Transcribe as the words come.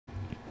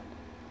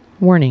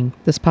Warning,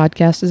 this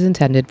podcast is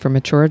intended for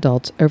mature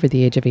adults over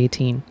the age of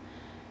 18.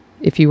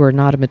 If you are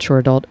not a mature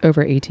adult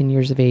over 18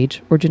 years of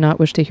age or do not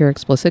wish to hear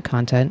explicit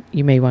content,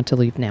 you may want to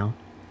leave now.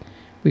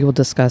 We will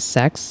discuss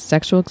sex,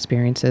 sexual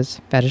experiences,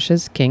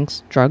 fetishes,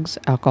 kinks, drugs,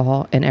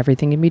 alcohol, and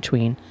everything in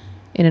between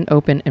in an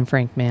open and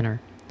frank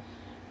manner.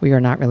 We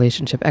are not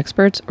relationship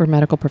experts or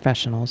medical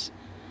professionals.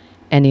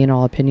 Any and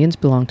all opinions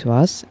belong to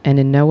us and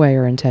in no way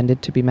are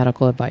intended to be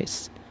medical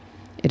advice.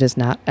 It is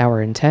not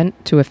our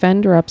intent to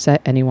offend or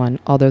upset anyone,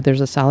 although there's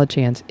a solid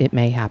chance it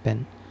may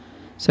happen.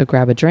 So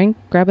grab a drink,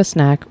 grab a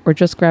snack, or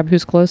just grab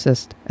who's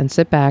closest and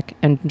sit back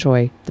and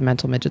enjoy the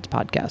Mental Midgets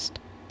podcast.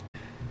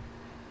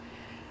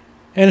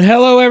 And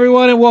hello,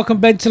 everyone, and welcome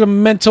back to the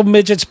Mental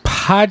Midgets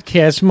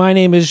podcast. My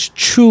name is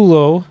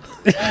Chulo.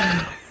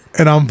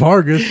 And I'm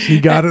Vargas. He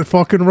got it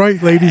fucking right,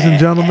 ladies and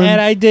gentlemen.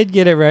 And I did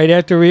get it right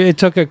after it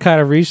took a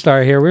kind of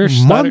restart here. We were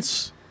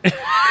months.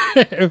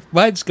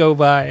 Months go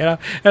by, and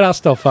I'll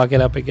still fuck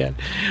it up again.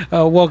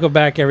 Welcome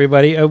back,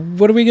 everybody.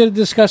 What are we going to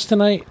discuss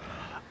tonight?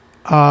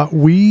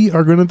 We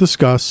are going to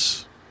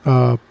discuss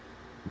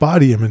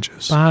body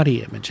images.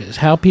 Body images.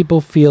 How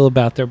people feel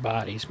about their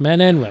bodies,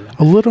 men and women.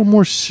 A little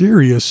more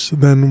serious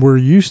than we're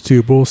used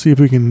to, but we'll see if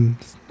we can,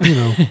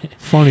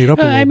 funny it up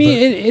a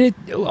little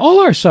bit. All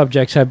our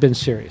subjects have been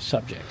serious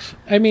subjects.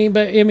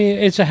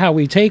 It's how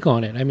we take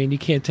on it. You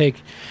can't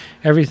take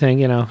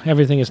everything,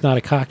 everything is not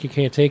a cock. You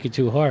can't take it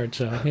too hard.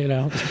 So,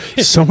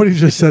 Somebody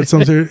just said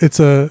something.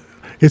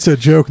 It's a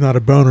joke, not a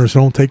boner, so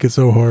don't take it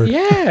so hard.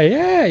 Yeah,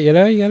 you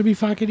got to be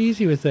fucking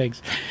easy with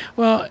things.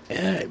 Well,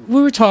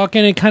 we were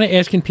talking and kind of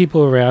asking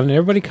people around, and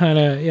everybody kind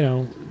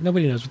of,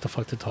 nobody knows what the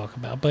fuck to talk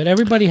about, but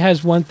everybody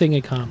has one thing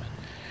in common,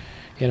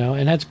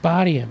 and that's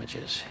body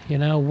images.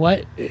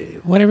 What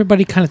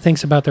everybody kind of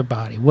thinks about their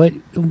body. What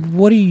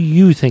do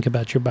you think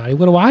about your body?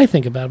 What do I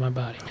think about my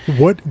body?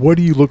 What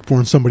do you look for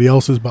in somebody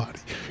else's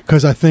body?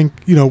 Because I think,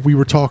 we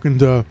were talking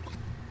to,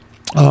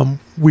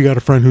 we got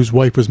a friend whose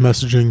wife was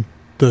messaging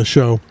the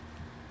show,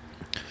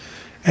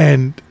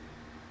 and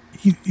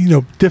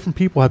different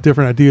people have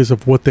different ideas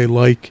of what they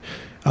like.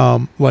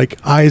 Like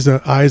as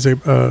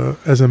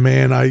a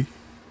man,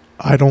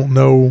 I don't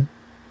know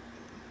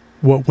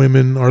what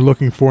women are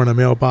looking for in a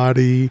male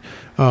body.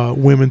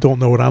 Women don't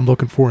know what I'm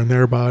looking for in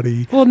their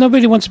body. Well,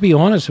 nobody wants to be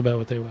honest about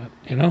what they want.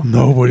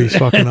 Nobody's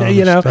fucking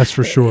honest. That's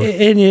for sure.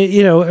 And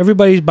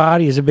everybody's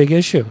body is a big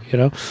issue.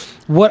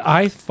 What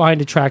I find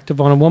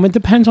attractive on a woman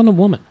depends on the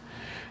woman.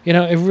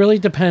 It really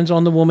depends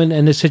on the woman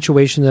and the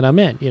situation that I'm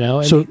in,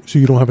 So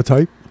you don't have a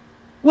type?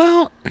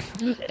 Well,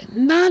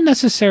 not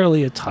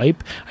necessarily a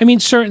type.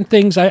 Certain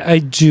things I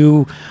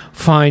do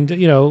find,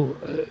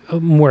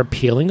 more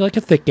appealing, like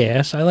a thick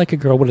ass. I like a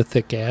girl with a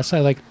thick ass.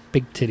 I like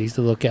big titties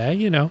to look at,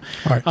 All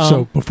right,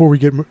 so before we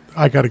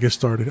I got to get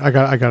started. I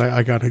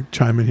got to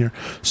chime in here.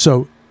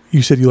 So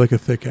you said you like a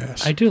thick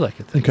ass. I do like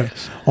a thick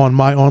ass. On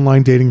my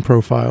online dating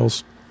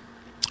profiles,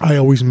 I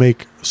always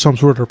make some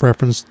sort of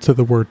reference to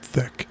the word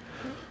thick.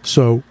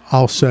 So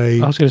I'll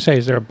say... I was going to say,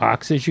 is there a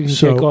box that you can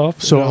take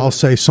off? So I'll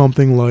say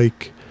something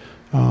like,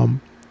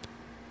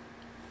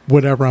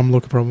 whatever I'm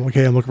looking for.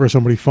 Okay, I'm looking for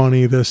somebody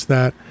funny, this,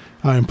 that.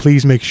 And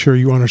please make sure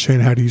you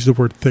understand how to use the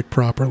word thick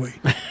properly.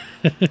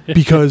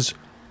 Because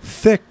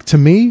thick, to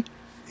me,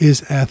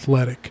 is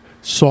athletic.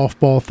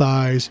 Softball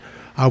thighs.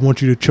 I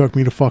want you to choke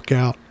me the fuck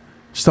out.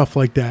 Stuff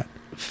like that.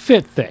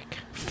 Fit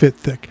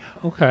thick.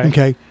 Okay.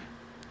 Okay.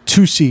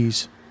 2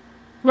 C's.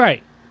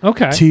 Right.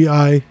 Okay.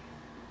 T-I...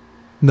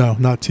 No,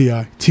 not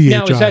T-I. T-H-I.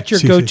 Now, is that your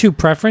go-to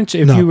preference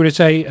if you were to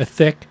say a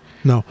thick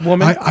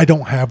woman? I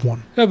don't have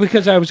one. No,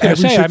 because I was going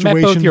to say, I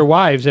met both your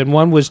wives, and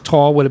one was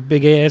tall with a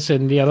big ass,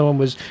 and the other one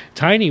was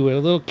tiny with a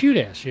little cute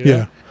ass.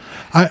 Yeah.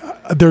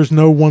 There's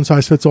no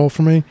one-size-fits-all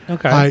for me.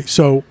 Okay.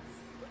 So,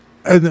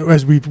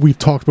 as we've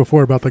talked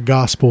before about the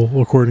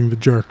gospel, according to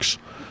Jerks,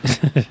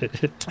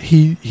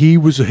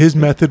 his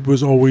method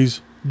was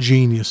always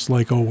genius,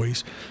 like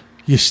always.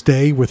 You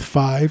stay with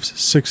 5s,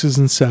 6s,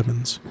 and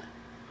 7s.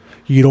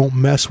 You don't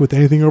mess with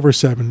anything over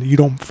 7. You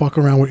don't fuck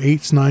around with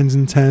 8s, 9s,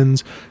 and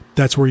 10s.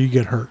 That's where you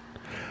get hurt.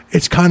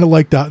 It's kind of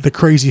like the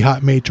Crazy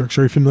Hot Matrix.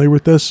 Are you familiar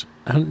with this?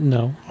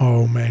 No.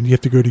 Oh, man. You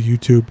have to go to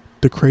YouTube.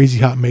 The Crazy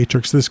Hot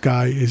Matrix. This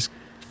guy is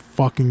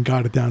fucking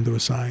got it down to a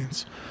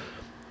science.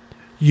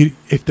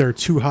 If they're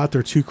too hot,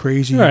 they're too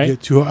crazy. Right. You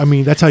get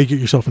too. That's how you get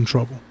yourself in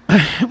trouble.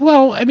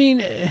 Well, what,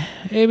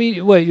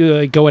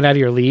 going out of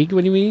your league?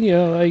 What do you mean?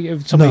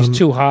 If somebody's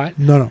too hot?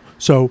 No.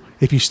 So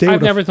if you stay,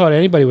 I've never thought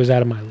anybody was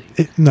out of my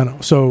league. No.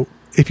 So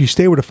if you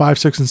stay with a 5,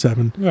 6, and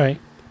 7, right,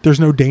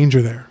 there's no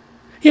danger there.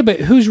 Yeah,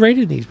 but who's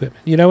rating these women?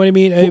 You know what I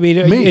mean?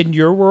 Me. In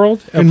your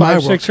world, a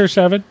 5, 6, or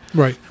 7,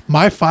 right?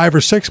 My 5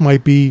 or 6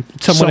 might be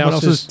someone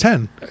else's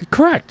 10.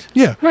 Correct.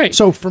 Yeah. Right.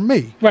 So for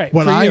me, right,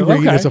 when I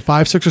read as a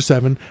 5, 6, or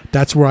 7,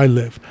 that's where I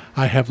live.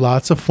 I have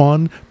lots of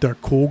fun. They're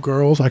cool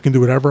girls. I can do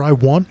whatever I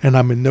want, and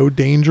I'm in no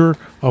danger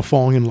of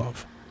falling in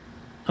love.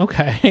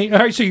 Okay. All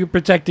right. So you're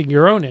protecting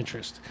your own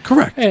interest.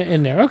 Correct.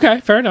 In there. Okay.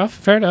 Fair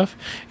enough.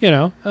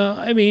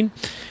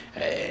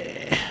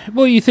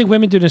 Well, you think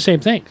women do the same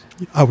thing?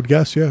 I would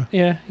guess, yeah.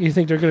 Yeah. You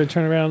think they're going to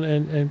turn around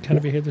and kind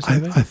of behave the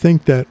same way? I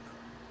think that,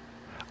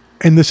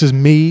 and this is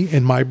me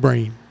and my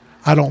brain.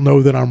 I don't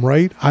know that I'm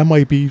right. I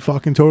might be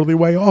fucking totally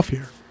way off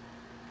here.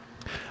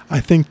 I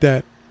think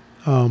that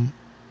in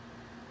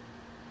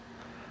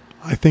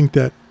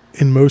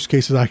most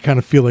cases, I kind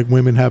of feel like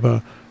women have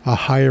a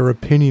higher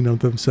opinion of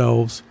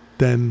themselves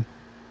than.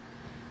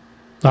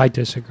 I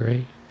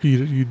disagree.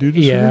 You do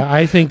disagree? Yeah,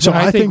 I think so.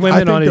 I think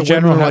women on a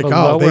general have a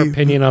lower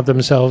opinion of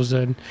themselves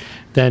than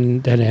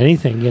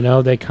anything. You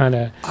know, they kind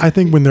of. I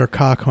think when they're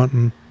cock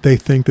hunting, they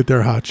think that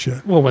they're hot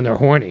shit. Well, when they're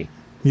horny.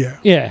 Yeah.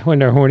 Yeah, when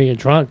they're horny and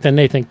drunk, then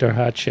they think they're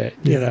hot shit,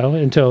 you know,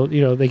 until,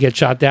 you know, they get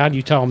shot down,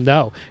 you tell them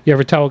no. You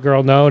ever tell a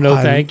girl no,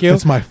 thank you?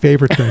 That's my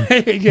favorite thing.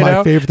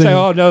 My favorite thing. Say,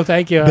 oh, no,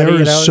 thank you.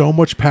 There is so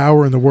much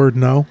power in the word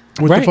no.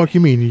 What the fuck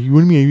you mean? What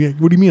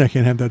do you mean I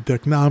can't have that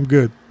dick? No, I'm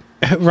good.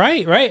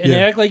 Right. And they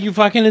act like you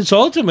fucking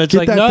insult them. It's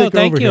like, no,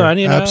 thank you,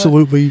 honey.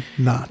 Absolutely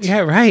not. Yeah,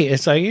 right.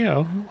 It's like, you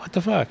know, what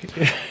the fuck?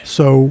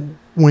 So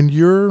when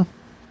you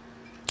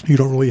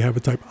don't really have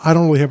a type. I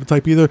don't really have a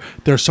type either.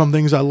 There's some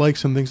things I like,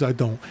 some things I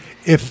don't.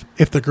 If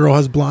the girl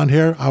has blonde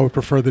hair, I would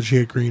prefer that she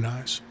had green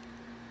eyes.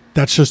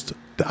 That's just,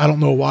 I don't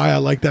know why I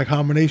like that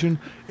combination.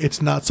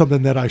 It's not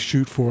something that I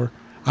shoot for.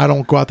 I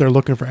don't go out there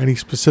looking for any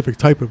specific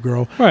type of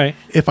girl. Right.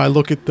 If I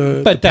look at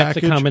But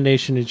that's the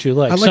combination that you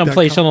like.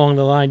 Someplace along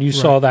the line you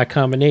saw that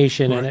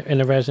combination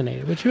and it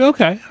resonated with you.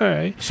 Okay. All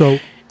right. So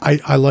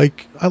I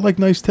like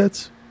nice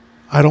tits.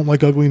 I don't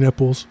like ugly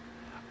nipples.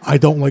 I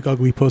don't like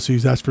ugly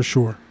pussies, that's for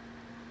sure.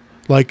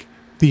 Like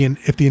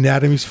if the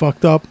anatomy's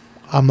fucked up,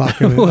 I'm not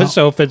gonna.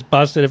 So if it's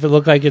busted, if it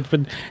looked like it's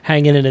been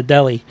hanging in a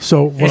deli.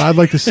 So what I'd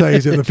like to say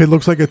is that if it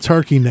looks like a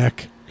turkey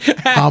neck,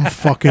 I'm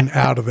fucking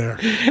out of there.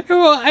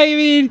 Well, I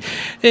mean,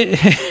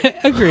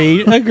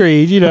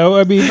 agreed. You know,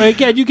 I mean,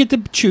 again, you get to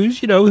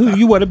choose, you know, who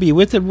you want to be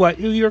with and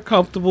who you're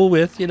comfortable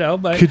with, you know.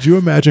 But could you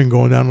imagine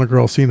going down on a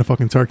girl, seeing a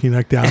fucking turkey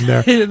neck down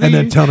there, and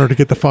then telling her to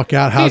get the fuck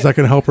out? How's that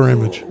going to help her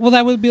image? Well,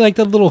 that would be like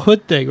the little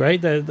hood thing, right?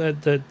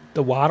 The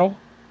waddle.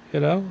 You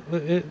know,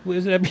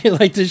 would that be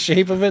like the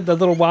shape of it, the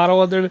little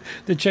waddle under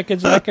the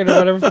chicken's neck or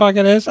whatever the fuck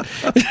it is?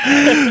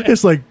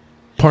 It's like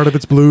part of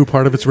it's blue,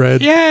 part of it's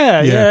red.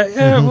 Yeah.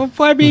 Mm-hmm.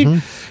 Well, I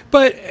mean,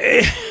 but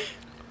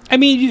I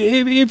mean,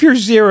 if you're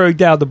zeroing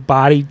down the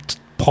body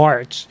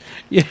parts,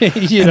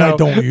 you know, I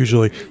don't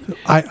usually.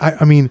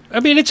 I mean,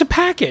 it's a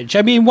package.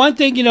 I mean, one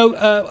thing, you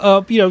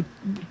know,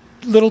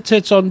 little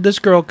tits on this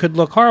girl could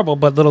look horrible,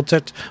 but little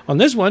tits on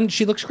this one,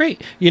 she looks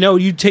great. You know,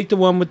 you take the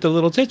one with the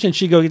little tits and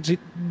she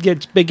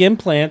gets big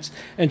implants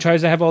and tries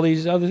to have all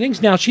these other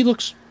things. Now she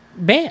looks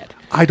bad.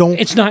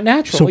 It's not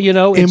natural. So you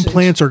know,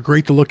 implants are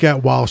great to look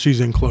at while she's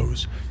in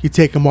clothes. You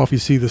take them off, you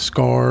see the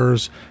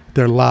scars.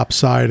 They're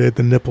lopsided.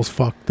 The nipples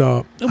fucked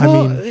up.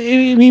 Well,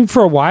 I mean,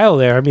 for a while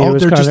there, it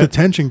was they're just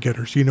attention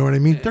getters. You know what I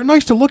mean? They're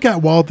nice to look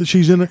at while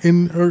she's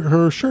in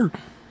her shirt.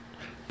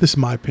 This is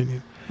my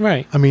opinion.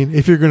 Right. I mean,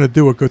 if you're going to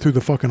do it, go through the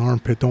fucking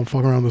armpit. Don't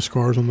fuck around the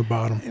scars on the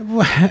bottom.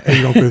 Well,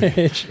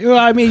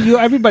 I mean,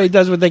 everybody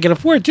does what they can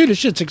afford, too. This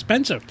shit's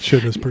expensive.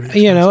 Shit is pretty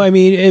expensive. You know, I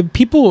mean,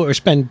 people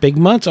spend big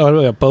months on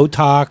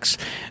Botox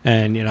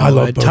and, you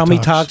know, tummy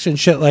tucks and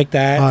shit like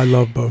that. I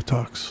love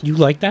Botox. You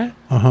like that?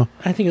 Uh-huh.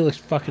 I think it looks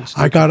fucking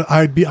stupid.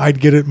 I'd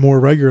get it more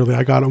regularly.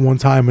 I got it one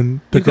time and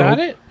you got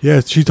it?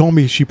 Yeah,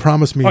 she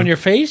promised me. On your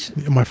face?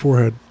 In my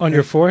forehead. On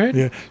your forehead?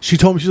 Yeah. She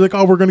told me, she's like,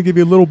 oh, we're going to give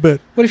you a little bit.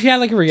 What if you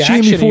had like a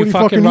reaction? She gave me 40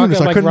 fucking minutes.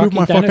 Like I couldn't move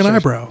my fucking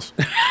eyebrows.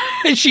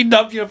 She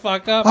numbed you the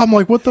fuck up. I'm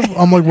like, what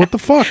the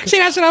fuck? See,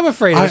 that's what I'm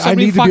afraid of. I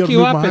need to be able to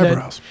move my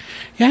eyebrows.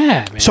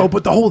 Yeah, man. So,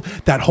 but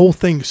that whole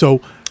thing, so.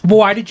 Well,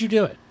 why did you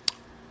do it?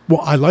 Well,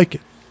 I like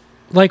it.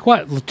 Like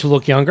what? To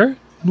look younger?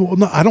 Well,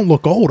 no, I don't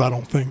look old, I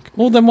don't think.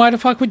 Well, then why the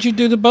fuck would you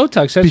do the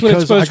Botox? That's what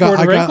it's supposed for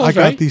the wrinkles, I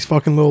got these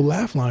fucking little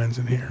laugh lines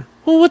in here.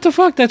 Well, what the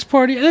fuck? That's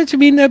part of.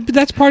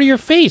 That's part of your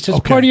face. It's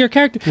part of your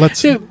character. Let's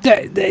see.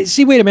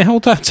 Wait a minute.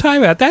 Hold on.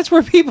 Time out. That's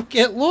where people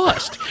get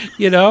lost.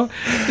 You know.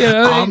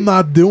 I'm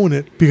not doing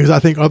it because I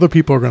think other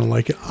people are going to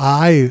like it.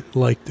 I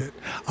liked it.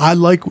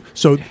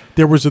 So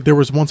there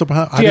was once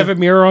upon. Do you have a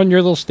mirror on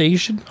your little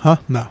station? Huh?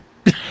 No.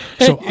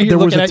 So there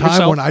was a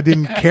time when I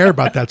didn't care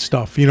about that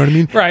stuff. You know what I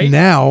mean? Right.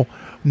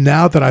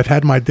 Now that I've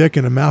had my dick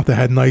in a mouth that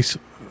had nice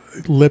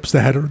lips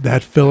that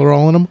had filler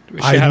all in them,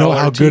 I know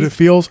how good it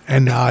feels,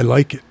 and now I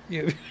like it.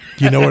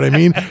 You know what I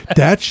mean?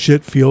 That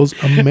shit feels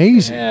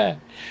amazing. Yeah.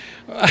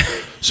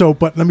 So,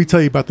 but let me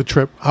tell you about the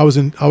trip. I was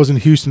in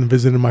Houston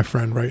visiting my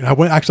friend. Right. I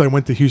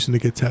went to Houston to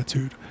get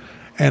tattooed,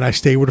 and I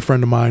stayed with a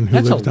friend of mine who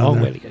lives down there. That's a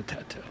long way to get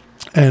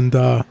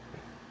tattooed.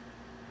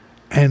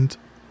 And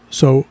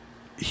so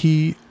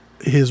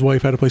his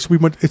wife had a place. We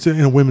went. It's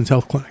in a women's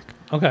health clinic.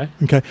 Okay.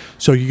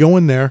 So you go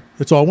in there.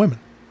 It's all women.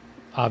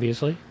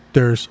 Obviously.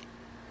 There's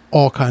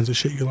all kinds of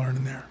shit you learn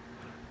in there.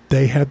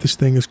 They have this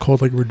thing. It's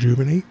called like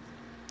Rejuvenate.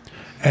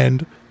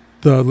 And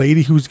the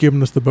lady who's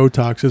giving us the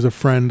Botox is a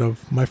friend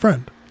of my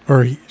friend.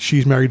 Or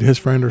she's married to his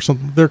friend or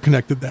something. They're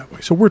connected that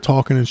way. So we're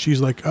talking and she's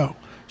like, oh,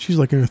 she's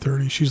like in her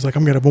 30s. She's like,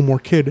 I'm going to have one more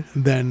kid.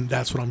 And then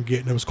that's what I'm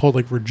getting. It was called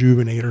like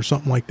Rejuvenate or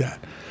something like that.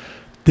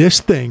 This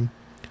thing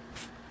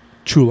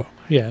Chulo.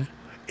 Yeah.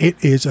 It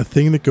is a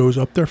thing that goes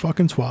up their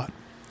fucking twat,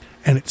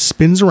 and it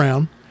spins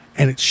around,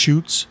 and it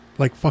shoots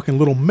like fucking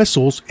little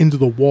missiles into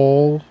the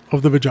wall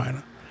of the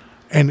vagina,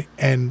 and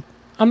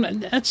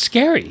That's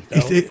scary.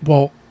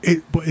 Though.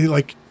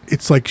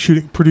 It's like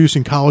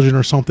producing collagen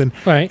or something,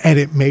 Right. and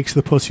it makes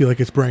the pussy like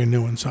it's brand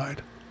new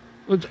inside.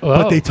 Oh.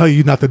 But they tell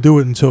you not to do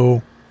it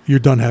until you're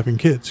done having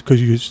kids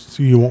because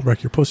you won't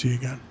wreck your pussy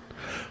again.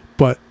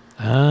 But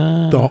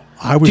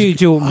I was Do you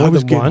do it more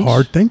than getting once?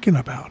 hard thinking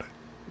about it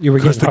You were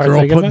because getting the hard girl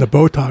thinking putting the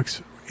about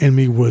Botox in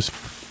me was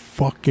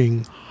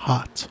fucking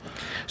hot. it?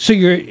 So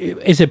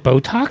is it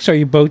Botox? Are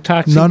you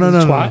Botoxing No. the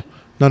twat?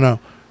 No.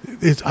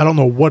 I don't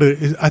know what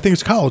it is. I think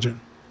it's collagen.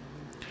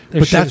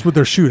 They're But that's what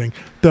they're shooting.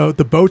 The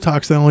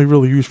Botox they only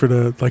really use for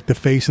the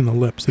face and the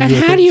lips. They And do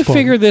like how a do you foam.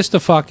 figure this the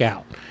fuck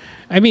out?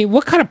 I mean,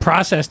 what kind of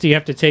process do you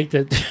have to take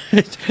to?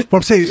 But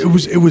I'm saying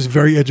it was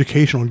very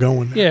educational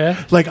going there.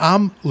 Yeah. Like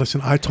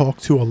I talk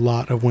to a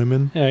lot of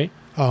women, All right.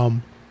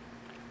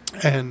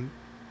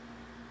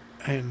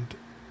 and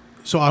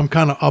so I'm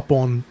kind of up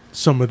on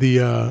some of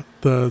the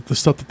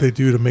stuff that they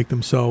do to make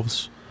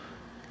themselves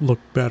look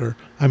better.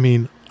 I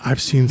mean,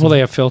 I've seen Well, they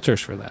have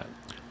filters for that.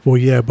 well,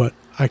 yeah, but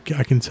I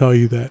can tell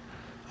you that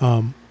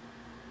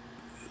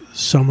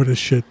some of this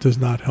shit does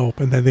not help,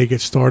 and then they get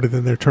started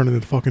and they're turning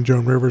into fucking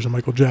Joan Rivers and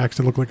Michael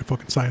Jackson, look like a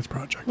fucking science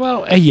project.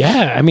 Well,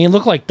 yeah. I mean, it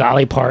looked like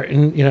Dolly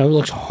Parton. You know, it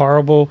looks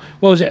horrible.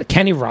 What was it?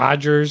 Kenny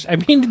Rogers. I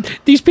mean,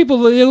 these people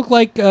they look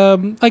like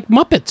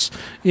Muppets.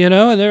 You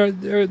know,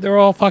 and they're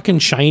all fucking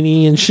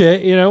shiny and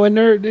shit. You know, and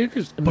they're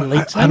just in the But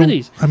late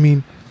 '70s.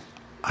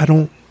 I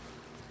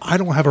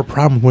don't have a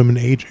problem with women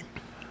aging.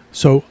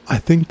 So I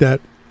think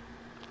that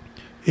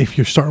if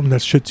you're starting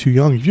that shit too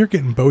young, if you're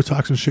getting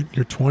Botox and shit in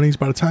your 20s,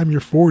 by the time you're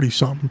 40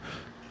 something,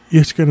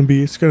 it's gonna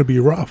be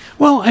rough.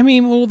 Well, I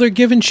mean, they're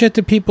giving shit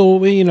to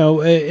people, you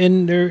know,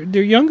 in their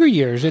younger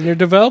years, in their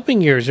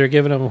developing years. They're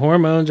giving them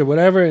hormones or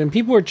whatever, and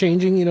people are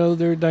changing, you know,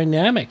 their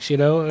dynamics. You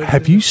know,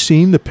 Have you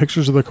seen the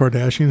pictures of the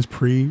Kardashians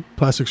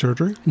pre-plastic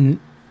surgery?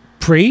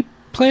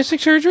 pre-plastic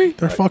surgery?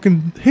 They're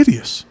fucking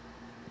hideous.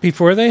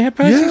 Before they had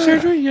plastic Yeah.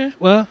 surgery? Yeah.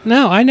 Well,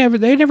 no,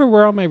 they never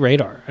were on my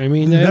radar. I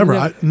mean,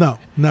 Never. No.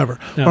 Never.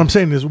 No. What I'm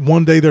saying is,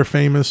 one day they're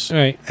famous,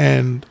 Right.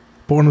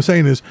 but what I'm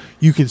saying is,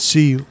 you can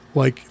see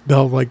like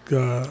they'll like.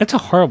 That's a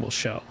horrible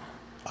show.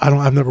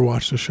 I've never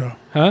watched the show.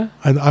 Huh?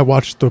 I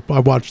watched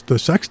the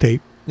sex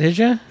tape. Did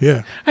you?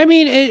 Yeah. I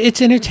mean, it's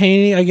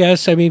entertaining, I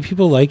guess. I mean,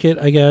 people like it,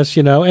 I guess,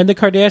 you know. And the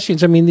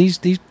Kardashians, I mean, these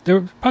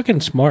they're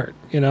fucking smart.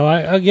 You know,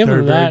 I'll give They're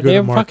them very that. good They're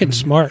at marketing. fucking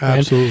smart, man.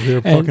 Absolutely.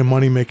 They're And- fucking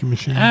money making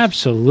machines.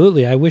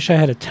 Absolutely. I wish I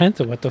had a tenth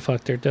of what the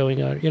fuck they're doing.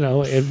 You know,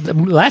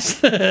 less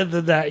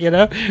than that. You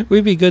know,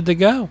 we'd be good to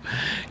go.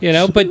 You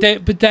know, but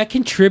that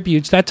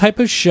contributes. That type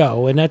of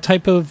show and that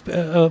type of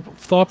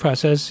thought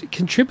process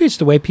contributes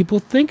the way people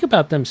think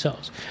about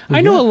themselves.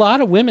 I know a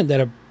lot of women that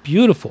are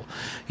beautiful.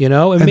 You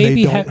know, and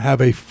maybe they don't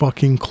have a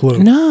fucking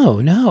clue. No.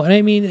 And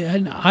I mean,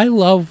 and I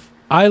love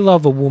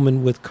a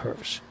woman with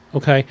curves.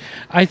 Okay,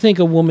 I think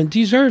a woman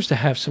deserves to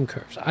have some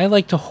curves. I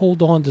like to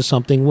hold on to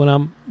something when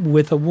I'm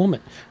with a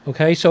woman.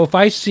 Okay, so if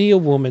I see a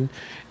woman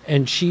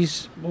and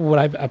she's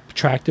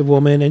attractive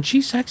woman and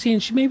she's sexy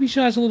and maybe she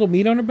has a little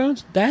meat on her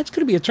bones, that's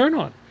going to be a turn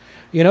on.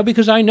 You know,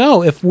 because I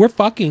know if we're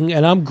fucking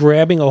and I'm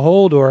grabbing a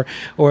hold or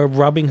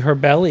rubbing her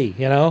belly,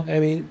 you know, I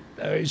mean,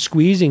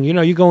 squeezing, you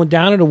know, you're going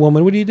down at a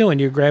woman. What are you doing?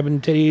 You're grabbing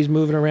titties,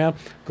 moving around,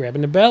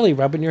 grabbing the belly,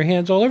 rubbing your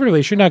hands all over the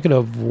place. You're not going to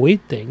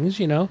avoid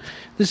things, you know.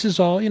 This is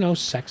all, you know,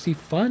 sexy,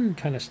 fun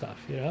kind of stuff,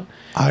 you know.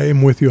 I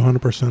am with you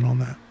 100% on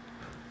that.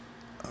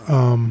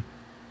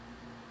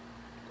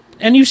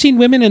 And you've seen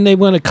women and they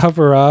want to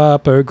cover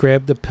up or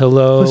grab the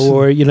pillow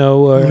or, you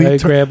know, or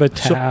grab a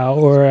towel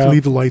or...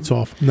 leave the lights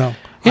off. No.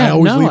 Yeah, I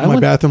always leave I my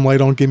want- bathroom light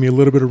on, give me a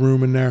little bit of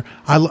room in there.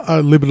 I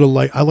leave it a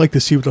light. I like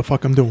to see what the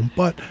fuck I'm doing.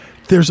 But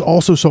there's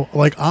also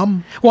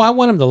Well, I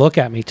want them to look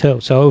at me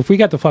too. So if we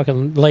got the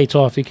fucking lights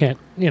off, you can't,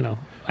 you know,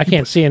 I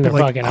can't see in their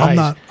fucking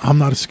eyes. I'm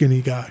not a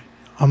skinny guy.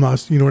 I'm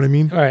not, you know what I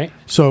mean? All right.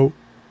 So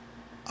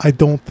I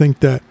don't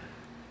think that,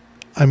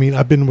 I mean,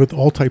 I've been with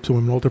all types of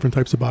women, all different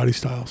types of body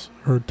styles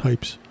or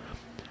types.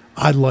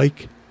 I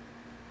like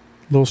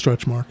little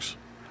stretch marks.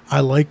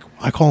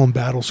 I call them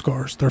battle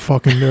scars. They're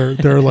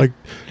like,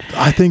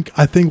 I think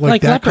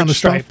like that leopard kind of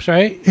stripes, stuff.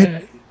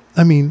 right?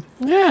 I mean,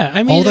 yeah.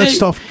 I mean, all that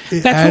stuff,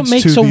 it that's adds what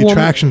makes to a the woman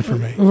attraction for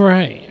me.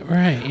 Right.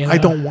 You know? I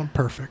don't want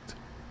perfect.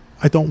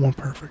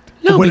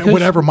 No, because-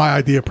 whatever my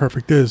idea of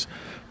perfect is.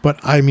 But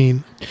I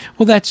mean,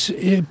 Well, that's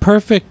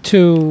perfect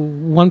to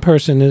one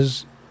person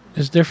is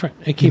different.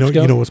 It keeps going.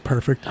 you know what's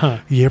perfect? Huh.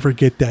 You ever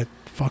get that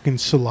fucking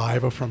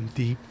saliva from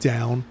deep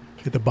down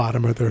at the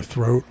bottom of their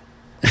throat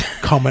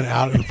coming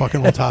out and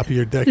fucking on top of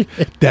your dick?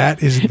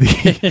 That is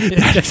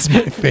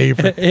my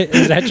favorite.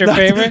 Is that your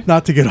favorite?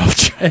 Not to get off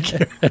track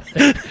here.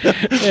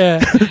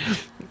 Yeah.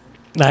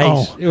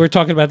 Nice. Oh. We're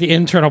talking about the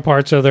internal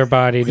parts of their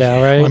body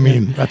now, right? I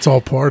mean, that's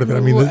all part of it. I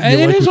mean, Well, you and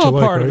it like is what all you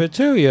like, part of right? it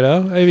too. You know,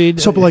 I mean,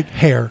 So, but like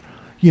hair,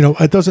 you know,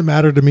 it doesn't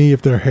matter to me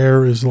if their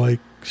hair is like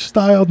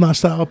styled, not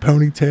styled,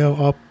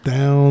 ponytail, up,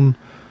 down.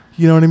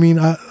 You know what I mean?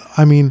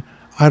 I mean,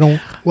 I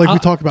don't like we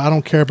talked about. I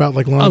don't care about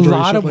like A lingerie.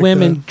 lot shit of like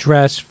women that.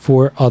 dress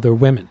for other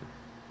women.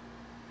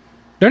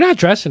 They're not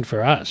dressing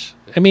for us.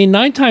 I mean,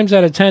 9 times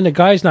out of 10, the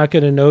guy's not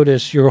going to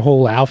notice your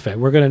whole outfit.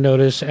 We're going to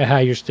notice how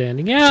you're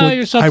standing. Yeah, So,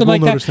 or something I will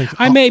like that. notice things.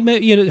 I may,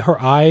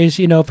 her eyes,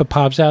 if it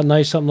pops out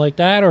nice, something like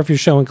that, or if you're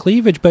showing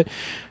cleavage. But,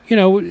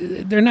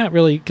 they're not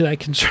really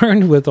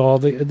concerned with all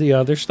the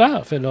other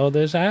stuff and all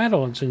those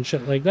add-ons and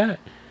shit like that.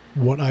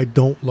 What I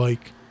don't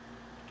like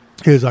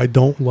is I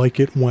don't like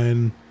it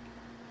when,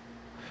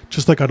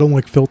 just like I don't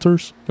like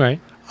filters. Right.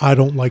 I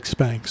don't like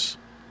Spanx.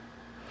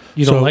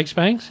 You So- don't like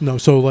Spanx? No,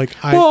 so like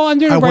Well,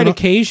 under the I right went on-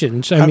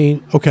 occasions. I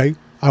mean, okay,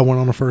 I went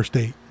on a first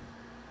date.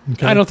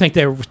 Okay? I don't think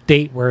they're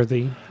date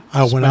worthy.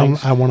 I went on.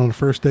 Spanx. I went on a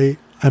first date.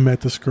 I met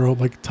this girl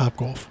like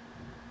Topgolf.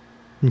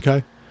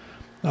 Okay,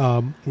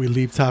 we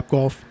leave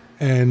Topgolf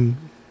and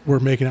we're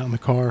making out in the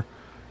car.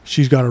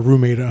 She's got a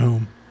roommate at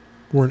home.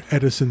 We're in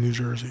Edison, New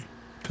Jersey.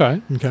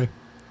 Okay. Okay.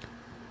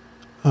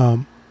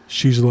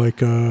 She's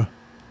like, I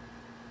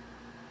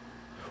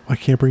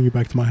can't bring you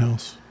back to my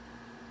house.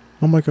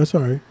 I'm like, that's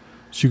all right.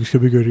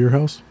 Should we go to your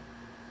house?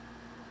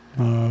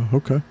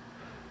 Okay.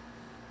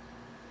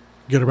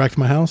 Get her back to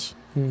my house.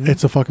 Mhm.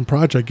 It's a fucking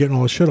project getting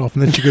all the shit off,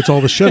 and then she gets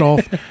all the shit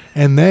off,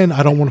 and then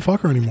I don't want to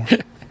fuck her anymore.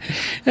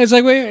 It's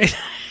like, wait,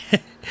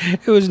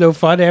 it was no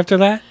fun after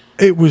that?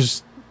 It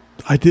was,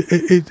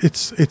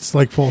 it's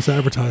like false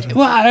advertising.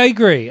 Well, I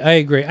agree.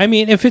 I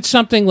mean, if it's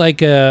something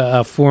like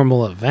a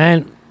formal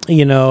event,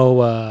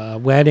 a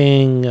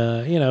wedding,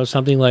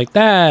 something like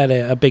that,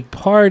 a big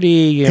party,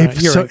 you're in If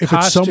costume,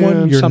 it's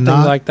someone you're something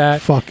not like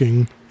that.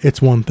 fucking,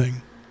 it's one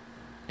thing.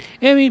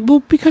 I mean,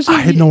 well, because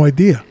I had no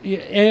idea.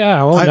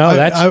 Yeah, well, no,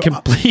 that's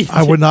complete.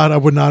 I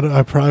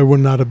probably would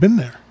not have been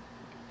there.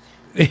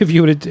 if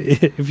you would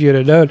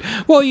have known.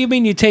 Well, you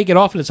mean you take it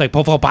off and it's like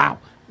pow, pow, pow.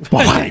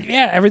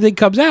 Yeah, everything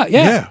comes out.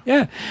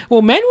 Yeah.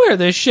 Well, men wear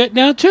this shit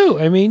now too.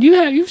 I mean,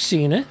 you've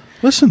seen it.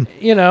 Listen,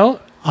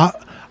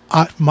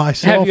 I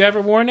myself. Have you ever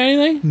worn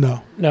anything?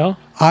 No.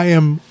 I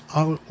am.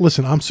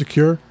 Listen, I'm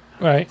secure.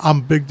 Right. I'm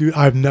a big dude.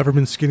 I've never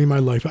been skinny in my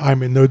life.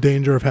 I'm in no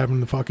danger of having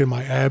the fucking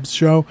my abs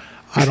show.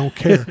 I don't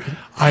care.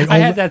 I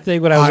had that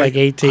thing when I was like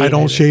 18. I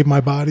don't shave my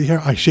body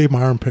hair. I shave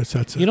my armpits.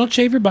 That's it. You don't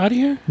shave your body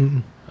hair?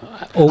 Mm-mm.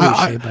 I always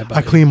shave my body.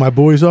 I clean my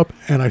boys up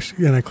and I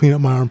clean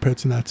up my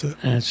armpits and that's it.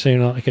 And so you're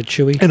not like a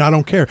chewy. And I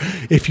don't care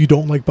if you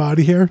don't like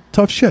body hair.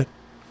 Tough shit.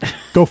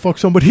 Go fuck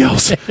somebody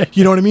else.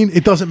 You know what I mean?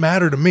 It doesn't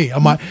matter to me.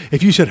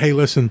 If you said, "Hey,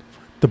 listen,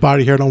 the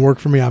body hair don't work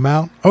for me. I'm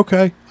out."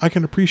 Okay, I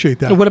can appreciate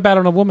that. So what about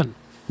on a woman?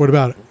 What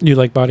about it? You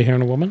like body hair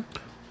on a woman?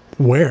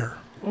 Where?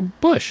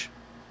 Bush.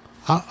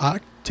 I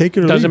take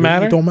it or Doesn't leave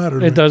matter. It don't matter.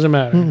 To It me. doesn't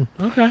matter. Mm-mm.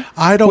 Okay.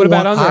 I don't What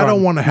want. about underarm? I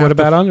don't want to have. What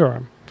about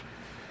underarm?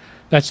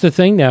 That's the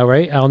thing now,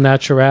 right? Al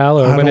natural,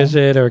 or what is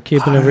it? Or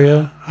keeping it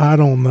real? I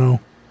don't know.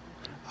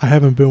 I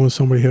haven't been with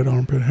somebody who had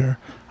armpit hair.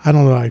 I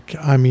don't know.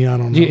 I mean, I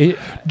don't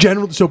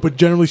know. But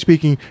generally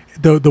speaking,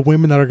 the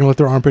women that are going to let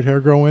their armpit hair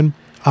grow in,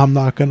 I'm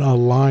not going to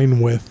align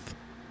with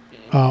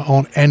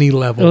on any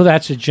level. Well,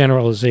 that's a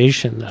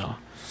generalization, though.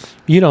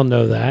 You don't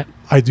know that.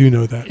 I do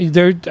know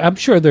that. I'm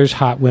sure there's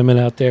hot women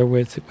out there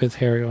with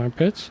hairy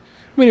armpits.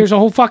 I mean, there's a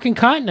whole fucking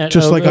continent.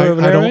 Just like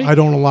over there, right? I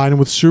don't align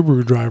with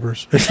Subaru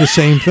drivers. It's the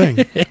same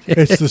thing.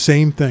 It's the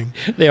same thing.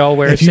 They all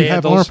wear If you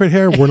sandals. have armpit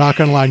hair, we're not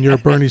going to align. You're a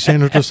Bernie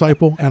Sanders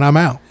disciple, and I'm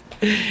out.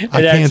 I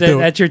can't do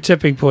it. That's your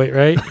tipping point,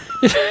 right?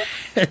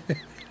 But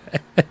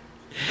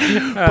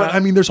I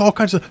mean, there's all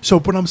kinds of. So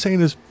what I'm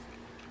saying is,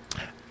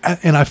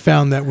 and I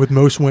found that with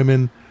most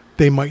women,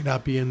 they might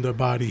not be into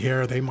body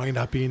hair. They might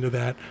not be into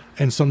that,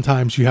 and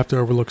sometimes you have to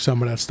overlook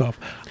some of that stuff.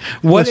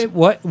 What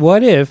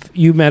Listen, if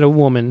you met a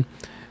woman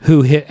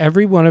who hit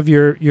every one of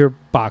your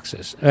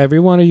boxes, every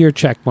one of your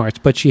check marks,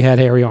 but she had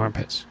hairy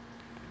armpits?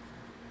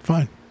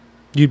 Fine.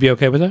 You'd be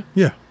okay with that?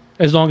 Yeah.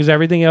 As long as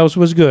everything else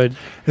was good.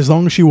 As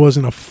long as she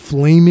wasn't a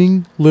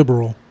flaming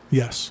liberal,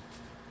 yes.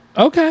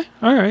 Okay,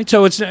 all right.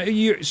 So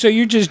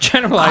you're just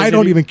generalizing. I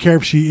don't even care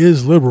if she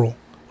is liberal.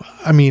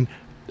 I mean,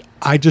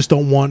 I just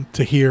don't want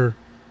to hear.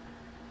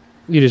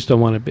 You just don't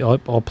want to be all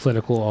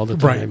political all the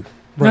time.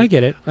 Right. I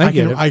get it. I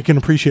get it. I can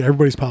appreciate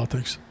everybody's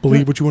politics.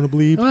 Believe what you want to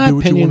believe. Well, do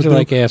what you want opinions to are do.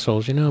 like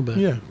assholes, but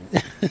Yeah.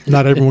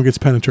 Not everyone gets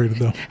penetrated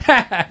though.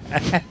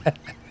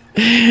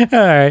 all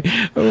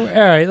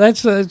right.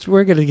 Let's.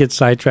 We're gonna get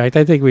sidetracked.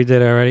 I think we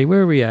did already.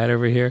 Where are we at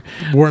over here?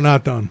 We're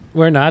not done.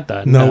 We're not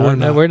done. No, we're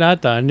not. We're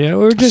not done.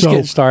 We're just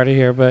getting started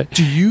here. But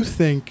do you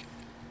think?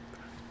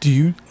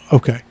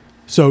 Okay.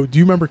 So do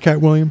you remember Cat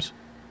Williams?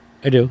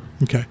 I do.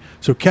 Okay.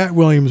 So Cat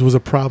Williams was a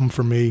problem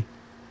for me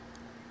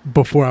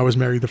before I was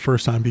married the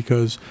first time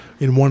because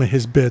in one of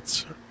his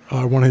bits,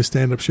 one of his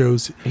stand-up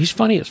shows, he's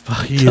funny as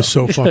fuck. he is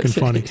so fucking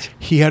funny.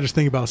 He had this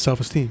thing about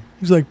self-esteem.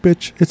 He's like,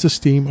 "Bitch, it's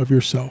esteem of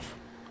yourself."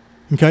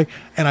 Okay?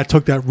 And I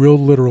took that real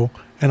literal,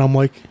 and I'm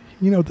like,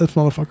 that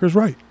motherfucker's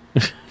right.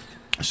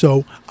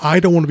 So I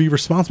don't want to be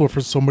responsible for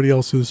somebody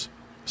else's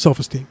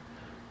self-esteem.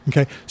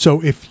 Okay?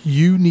 So if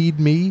you need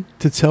me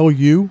to tell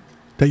you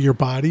that your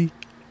body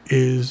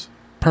is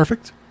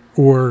perfect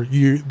or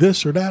you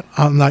this or that,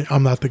 I'm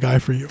not the guy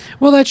for you.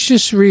 Well, that's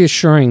just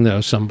reassuring,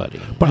 though, somebody.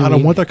 But I don't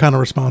mean, want that kind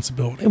of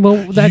responsibility.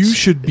 Well, that's you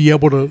should be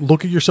able to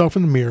look at yourself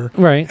in the mirror,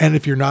 right. And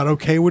if you're not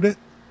okay with it,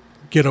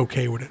 get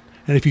okay with it.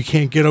 And if you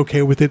can't get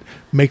okay with it,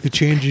 make the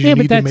changes Yeah, you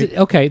but need to that's make.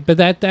 okay. But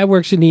that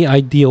works in the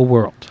ideal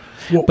world.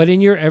 Well, But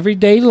in your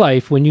everyday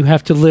life, when you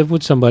have to live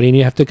with somebody and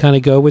you have to kind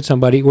of go with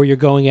somebody, or you're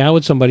going out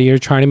with somebody, you're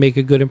trying to make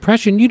a good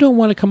impression, you don't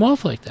want to come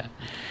off like that.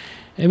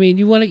 I mean,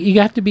 you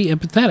have to be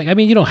empathetic. I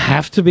mean, you don't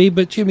have to be,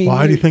 but you mean.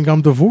 why do you think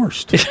I'm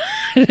divorced?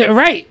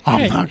 Right.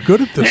 I'm right. not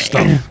good at this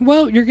stuff.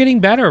 Well, you're getting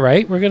better,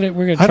 right? We're gonna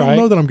try. I don't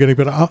know that I'm getting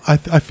better.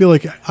 I feel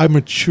like I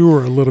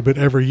mature a little bit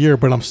every year,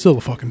 but I'm still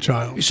a fucking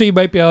child. So you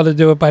might be able to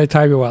do it by the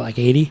time you're what, like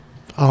 80?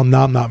 I'm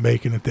not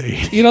making it to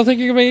 80. You don't think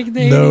you're gonna make it to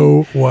 80?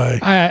 No way.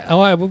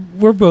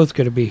 We're both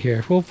gonna be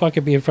here. We'll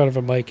fucking be in front of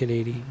a mic at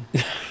 80.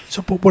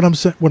 So, but what I'm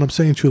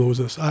saying, Chulo, is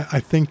this: I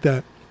think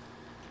that,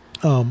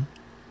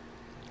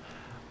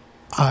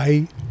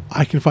 I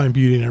can find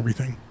beauty in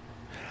everything.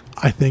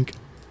 I think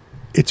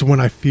it's when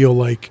I feel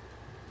like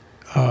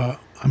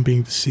I'm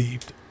being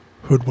deceived,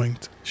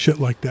 hoodwinked, shit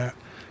like that.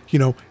 You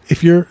know,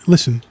 if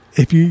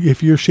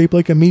you're shaped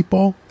like a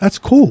meatball, that's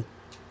cool.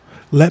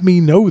 Let me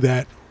know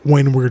that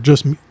when we're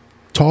just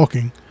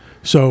talking,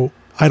 so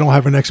I don't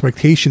have an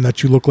expectation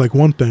that you look like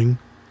one thing,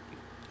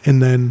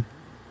 and then,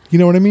 you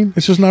know what I mean?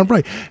 It's just not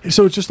right.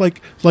 So it's just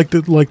like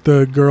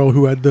the girl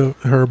who had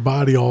her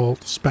body all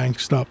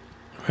spanked up.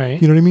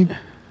 Right. You know what I mean?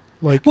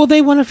 Like, Well,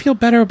 they want to feel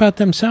better about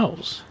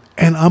themselves.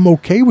 and I'm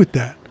okay with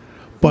that,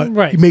 but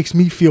Right. it makes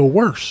me feel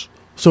worse.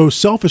 So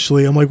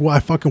selfishly, I'm like, well, I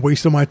fucking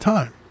wasted my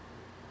time.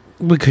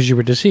 Because you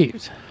were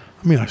deceived.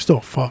 I mean, I still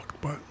fucked,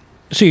 but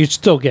So you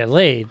still get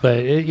laid,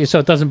 but so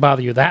it doesn't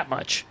bother you that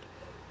much.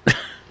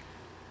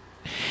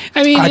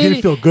 I mean, I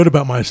didn't feel good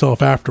about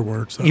myself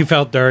afterwards. Though. You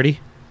felt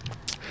dirty?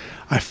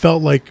 I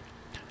felt like,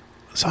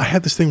 so I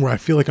had this thing where I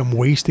feel like I'm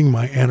wasting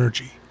my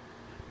energy,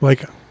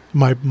 like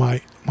my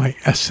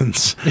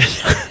essence,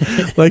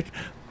 like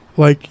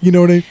you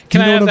know what I?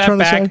 Can you I know have what that I'm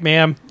trying back,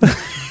 ma'am?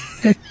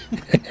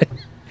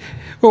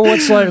 Or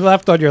what's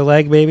left on your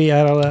leg, maybe?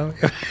 I don't know.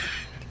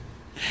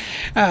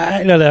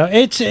 I don't know.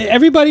 It's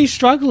everybody's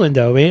struggling,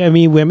 though. I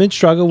mean, women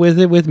struggle with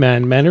it with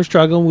men. Men are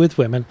struggling with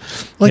women.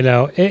 Like-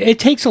 It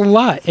takes a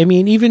lot. I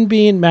mean, even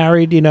being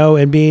married,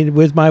 and being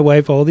with my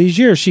wife all these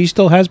years, she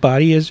still has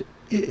body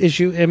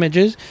issue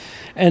images,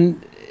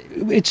 and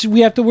we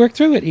have to work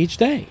through it each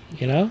day.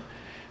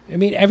 I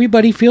mean,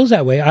 everybody feels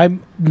that way.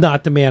 I'm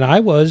not the man I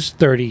was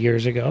 30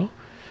 years ago.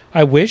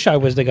 I wish I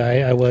was the guy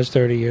I was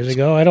 30 years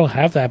ago. I don't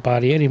have that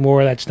body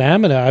anymore, that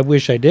stamina. I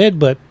wish I did,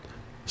 but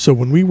So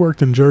when we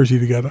worked in Jersey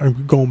together,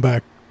 I'm going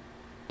back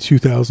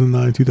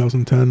 2009,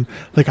 2010,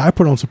 like I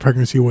put on some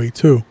pregnancy weight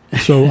too.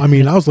 So, I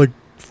mean, I was like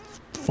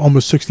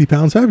almost 60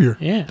 pounds heavier.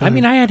 yeah. I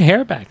mean, I had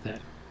hair back then.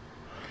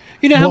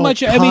 You know how Well,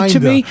 much, I mean, to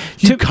kinda. me,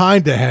 You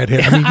kind of had hair.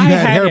 I mean, you I had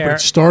had hair, hair. but it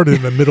started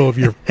in the middle of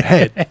your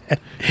head.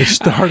 It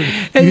started.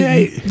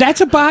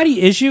 that's a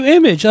body issue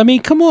image. I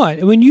mean, come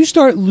on. When you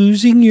start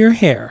losing your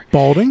hair,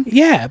 Balding?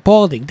 yeah,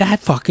 balding, that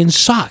fucking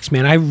sucks,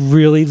 man. I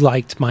really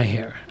liked my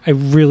hair. I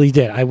really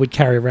did. I would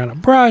carry around a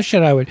brush,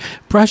 and I would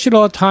brush it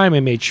all the time.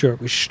 I made sure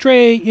it was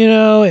straight,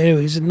 and it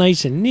was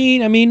nice and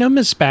neat. I mean, I'm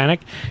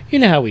Hispanic. You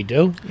know how we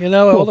do. All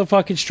Well, the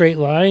fucking straight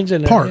lines.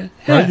 And Part,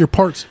 yeah. right? You're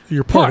part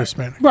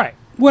Hispanic. Right.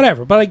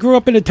 Whatever. But I grew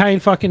up in a tiny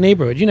fucking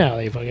neighborhood. You know how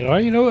they fucking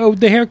are.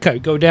 The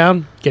haircut. Go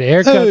down, get a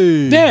haircut.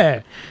 Hey.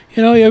 Yeah.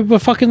 You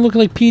fucking look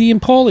like Petey and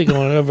Paulie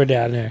going over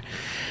down there.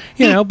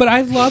 But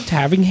I loved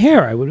having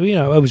hair. I would,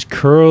 I was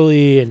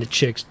curly and the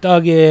chicks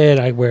dug it.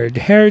 I wear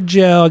hair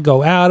gel,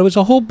 go out. It was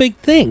a whole big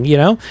thing,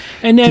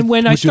 And then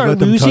when I Would you let started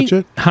them losing, touch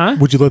it? huh?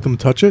 Would you let them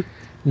touch it?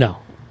 No.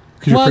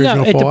 'Cause you're Well, afraid it's no,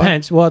 gonna it fall out?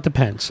 depends. Well, it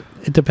depends.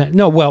 It depends.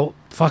 No, well,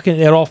 fucking,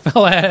 it all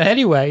fell out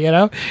anyway,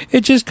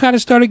 It just kind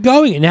of started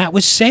going, and that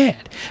was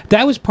sad.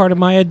 That was part of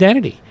my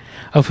identity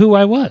of who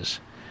I was.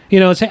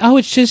 Say, oh,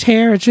 it's just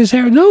hair, it's just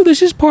hair. No,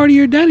 this is part of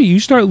your identity. You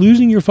start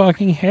losing your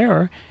fucking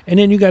hair, and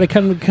then you got to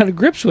kind of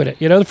grips with it.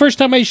 The first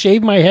time I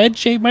shaved my head,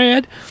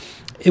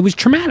 it was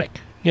traumatic.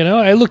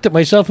 I looked at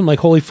myself and like,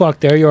 holy fuck,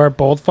 there you are,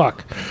 bald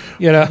fuck.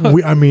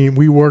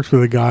 We worked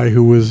with a guy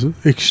who was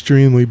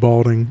extremely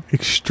balding,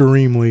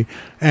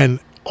 and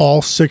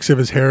all 6 of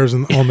his hairs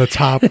on the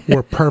top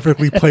were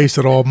perfectly placed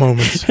at all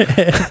moments.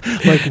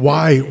 Like,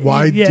 why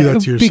do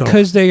that to yourself?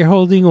 Because they're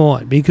holding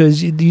on.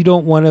 Because you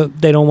don't want to.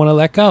 They don't want to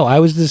let go. I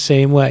was the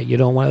same way. You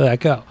don't want to let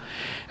go.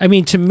 I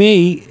mean, to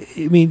me,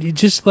 you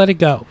just let it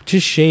go.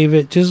 Just shave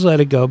it. Just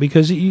let it go.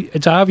 Because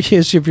it's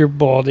obvious if you're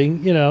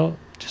balding.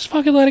 Just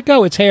fucking let it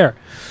go. It's hair.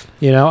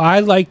 I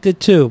liked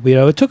it too.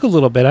 It took a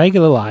little bit. I ain't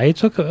gonna lie. It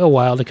took a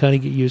while to kind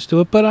of get used to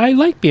it. But I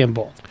like being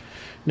bald.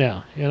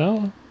 Now,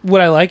 would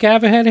I like to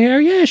have a head of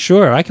hair? Yeah,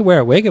 sure. I could wear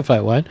a wig if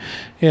I want,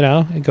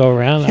 and go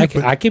around. Yeah,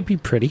 I could be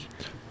pretty.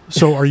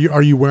 So are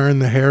you wearing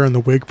the hair and the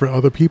wig for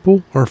other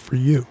people or for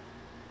you?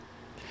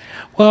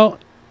 Well,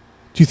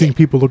 Do you think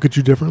people look at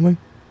you differently?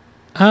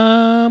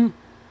 I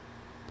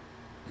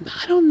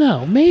don't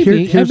know.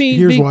 Maybe.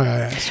 Here's why I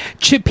ask.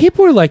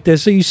 People are like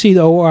this. So you see,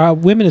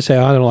 women that say,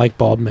 "Oh, I don't like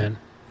bald men."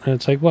 And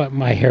it's like, what?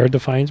 My hair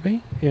defines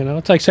me? You know,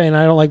 it's like saying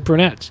I don't like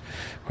brunettes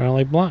or I don't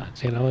like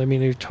blondes. You know, I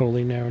mean, you're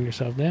totally narrowing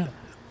yourself down.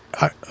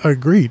 I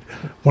agreed.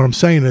 What I'm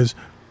saying is,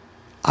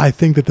 I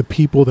think that the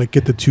people that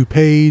get the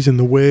toupees and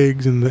the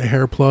wigs and the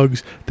hair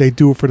plugs, they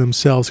do it for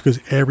themselves because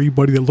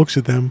everybody that looks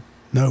at them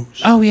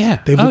knows. Oh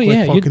yeah, They look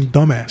like fucking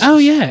dumbasses. Oh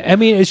yeah, I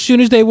mean, as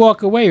soon as they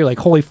walk away, you're like,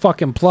 holy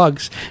fucking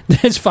plugs,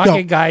 this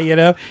fucking guy, you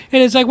know.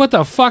 And it's like, what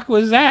the fuck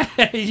was that?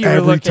 You were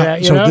Every looking time. at,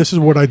 you So know? this is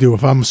what I do.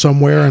 If I'm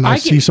somewhere and I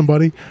see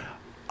somebody,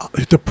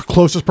 the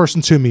closest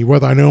person to me,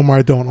 whether I know him or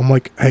I don't, I'm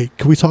like, hey,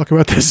 can we talk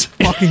about this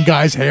fucking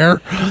guy's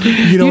hair?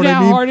 You know what I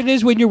how mean? hard it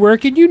is when you're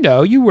working. You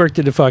know, you worked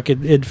in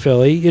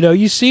Philly. You know,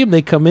 you see them.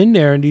 They come in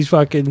there, and these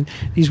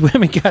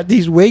women got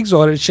these wigs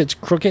on, and shit's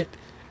crooked.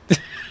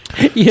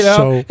 You know,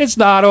 So- it's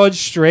not on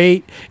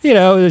straight. You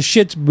know, the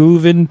shit's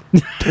moving.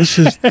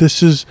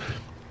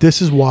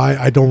 This is why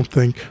I don't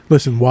think.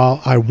 Listen,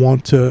 while I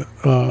want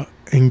to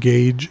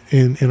engage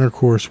in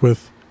intercourse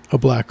with a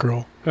black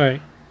girl,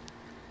 Right.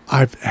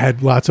 I've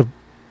had lots of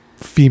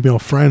female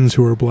friends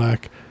who are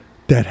black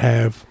that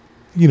have,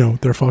 you know,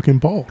 they're fucking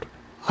bald.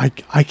 I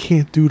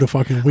can't do the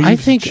fucking weaves. I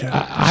think. and shit.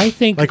 I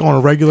think. Like on a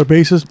regular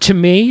basis, To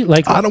me,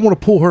 like I don't want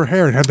to pull her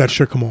hair and have that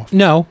shit come off.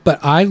 no, but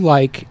I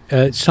like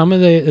some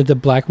of the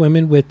black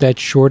women with that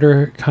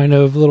shorter kind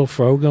of little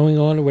fro going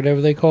on or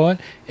whatever they call it.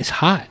 It's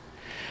hot.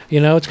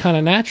 You know, it's kind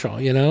of natural.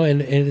 You know,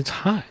 and it's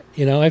hot.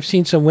 You know, I've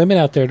seen some women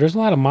out there. There's a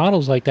lot of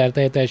models like that.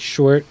 They have that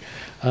short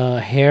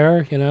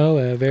hair. You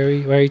know,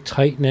 very very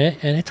tight knit,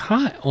 and it's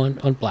hot on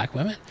black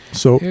women.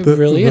 So It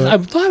really is.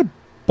 I've a lot of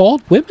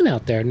bald women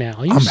out there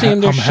now. You see them,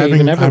 they're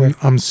shaving everywhere.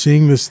 I'm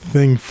seeing this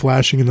thing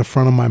flashing in the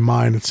front of my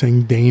mind. It's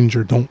saying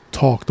danger. Don't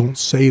talk. Don't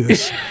say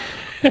this.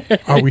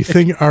 Are you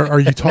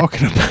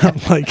talking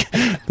about like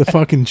the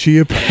fucking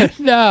chia pet?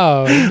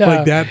 No,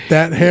 Like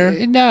that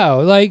hair?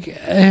 No, like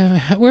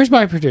where's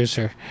my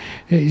producer?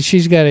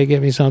 She's got to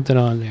get me something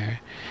on there.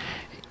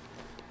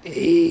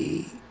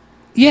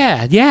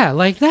 Yeah,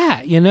 like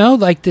that. You know,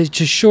 like the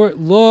just short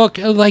look,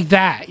 like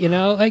that. You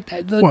know, like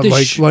that. What,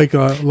 like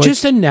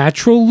just a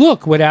natural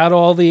look without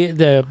all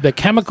the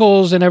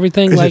chemicals and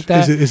everything like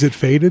that. Is it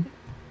faded?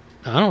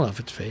 I don't know if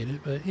it's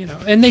faded, but you know,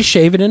 and they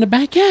shave it in the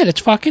back. Yeah, it's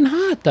fucking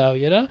hot though.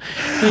 You know,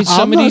 I mean,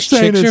 some I'm of not these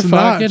saying chicks it's are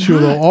not, fucking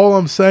Chulo. hot. All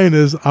I'm saying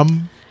is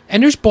And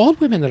there's bald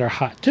women that are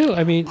hot too.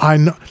 I mean, I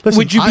know. Listen,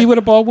 would you be with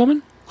a bald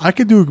woman? I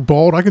could do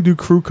bald. I could do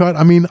crew cut.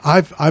 I mean,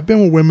 I've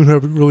been with women who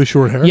have really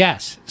short hair.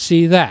 Yes.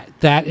 See that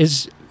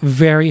is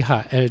very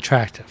hot and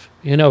attractive.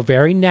 You know,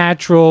 very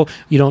natural.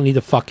 You don't need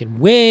a fucking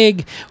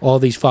wig, all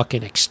these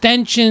fucking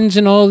extensions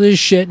and all this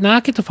shit.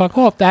 Knock it the fuck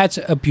off. That's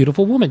a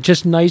beautiful woman.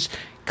 Just nice,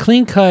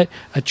 clean cut,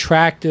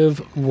 attractive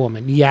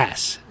woman.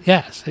 Yes.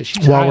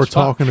 She's While hot we're as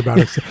fuck. talking about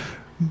it,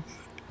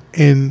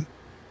 and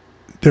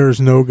there's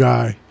no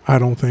guy, I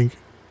don't think,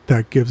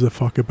 that gives a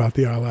fuck about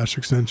the eyelash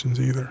extensions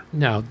either.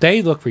 No,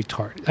 they look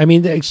retarded. I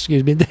mean,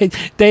 excuse me,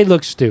 they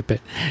look stupid.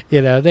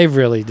 You know, they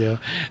really do.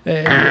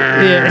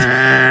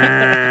 Yeah.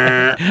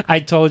 I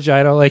told you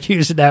I don't like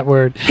using that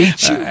word.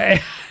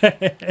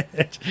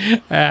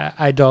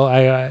 I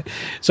don't.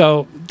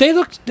 So they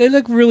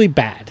look really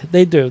bad.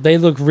 They do. They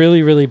look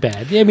really, really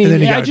bad. I mean, And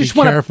then you I gotta just be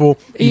want to. careful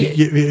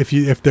if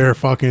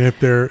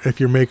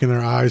you're making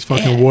their eyes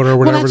fucking water or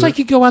whatever. Well, that's like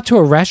you go out to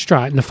a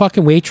restaurant and the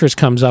fucking waitress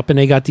comes up and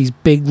they got these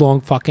big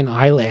long fucking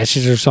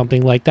eyelashes or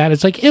something like that.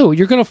 It's like, ew,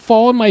 you're gonna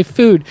fall in my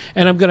food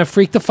and I'm gonna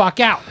freak the fuck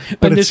out.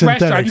 But in it's this restaurant,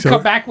 synthetic, you so-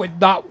 come back with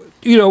not.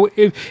 You know,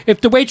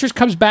 if the waitress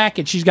comes back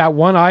and she's got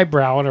one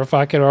eyebrow on her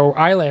fucking or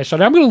eyelash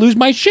on, I'm gonna lose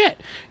my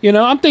shit. You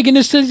know, I'm thinking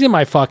this is in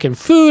my fucking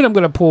food. I'm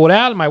gonna pull it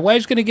out, and my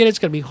wife's gonna get it. It's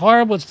gonna be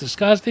horrible. It's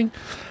disgusting.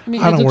 I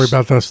mean, I don't worry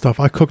about that stuff.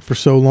 I cooked for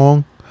so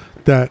long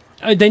that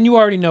Then you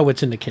already know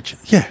what's in the kitchen.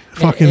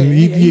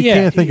 you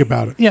can't think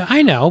about it. Yeah,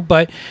 I know,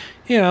 but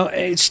you know,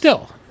 it's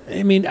still.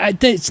 I mean,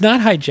 it's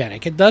not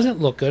hygienic. It doesn't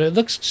look good. It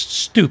looks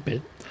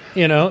stupid.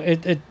 You know,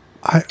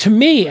 to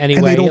me anyway.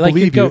 And they don't like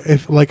believe you. you.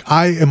 If like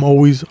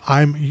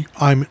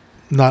I'm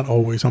not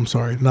always. I'm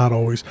sorry, not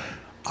always.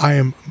 I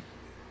am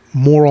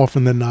more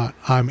often than not.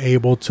 I'm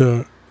able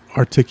to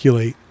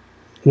articulate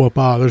what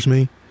bothers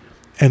me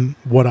and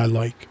what I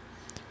like.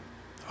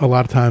 A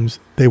lot of times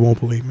they won't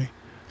believe me.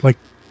 Like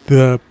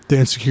the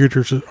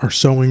insecurities are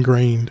so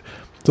ingrained.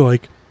 They're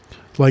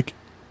like,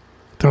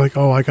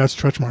 oh, I got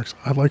stretch marks.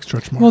 I like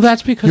stretch marks. Well,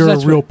 that's because you're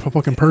that's a real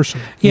fucking person.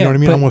 You Yeah, know what I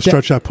mean? but I'm gonna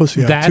stretch that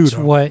pussy out too. That's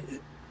Though. what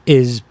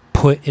is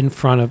put in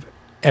front of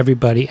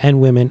everybody and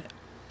women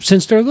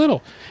since they're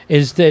little.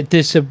 Is that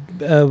this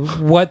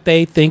what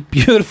they think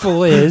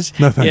beautiful is?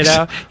 No thanks. You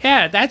know,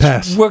 yeah, that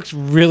Pass. works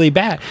really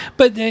bad.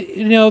 But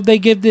you know, they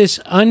give this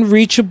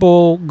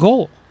unreachable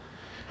goal.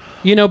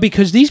 You know,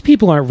 because these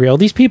people aren't real.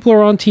 These people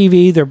are on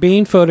TV. They're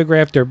being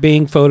photographed. They're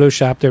being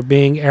photoshopped. They're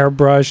being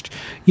airbrushed.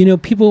 You know,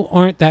 people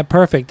aren't that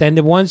perfect. And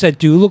the ones that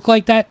do look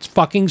like that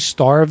fucking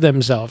starve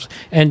themselves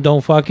and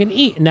don't fucking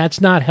eat. And that's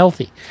not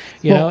healthy.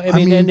 You know, I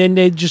mean, and then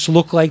they just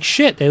look like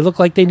shit. They look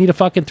like they need to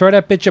fucking throw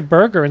that bitch a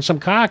burger and some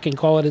cock and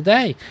call it a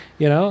day.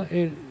 You know?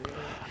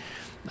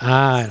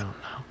 I don't know.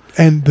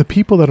 And the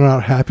people that are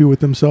not happy with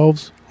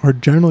themselves are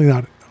generally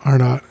not are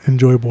not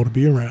enjoyable to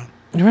be around.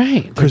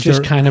 Right. They're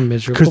just kind of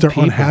miserable because they're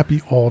people.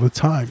 unhappy all the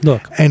time.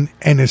 Look, and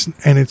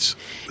it's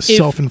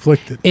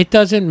self-inflicted. It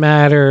doesn't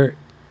matter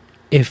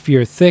if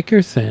you're thick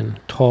or thin,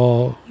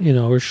 tall,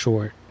 or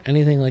short,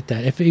 anything like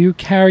that. If you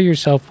carry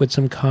yourself with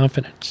some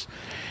confidence,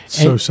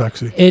 so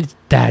sexy.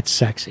 That's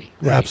sexy.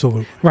 Right?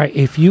 Absolutely. Right.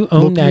 If you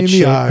own Look me that in the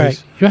shit,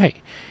 eyes. right.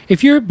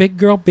 If you're a big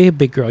girl, be a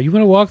big girl. You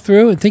want to walk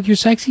through and think you're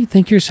sexy,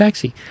 think you're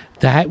sexy.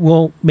 That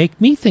will make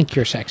me think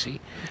you're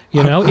sexy.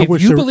 I If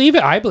wish you there- believe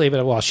it, I believe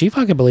it. Well, she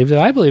fucking believes it.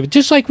 I believe it.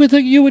 Just like with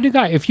you and the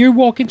guy. If you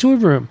walk into a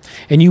room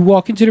and you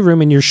walk into the room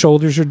and your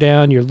shoulders are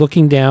down, you're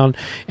looking down,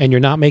 and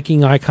you're not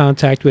making eye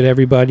contact with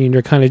everybody, and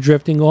you're kind of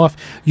drifting off,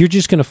 you're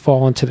just going to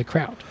fall into the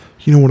crowd.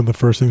 One of the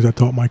first things I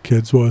taught my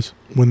kids was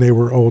when they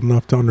were old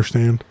enough to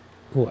understand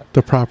What?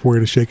 the proper way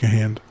to shake a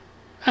hand.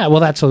 Well,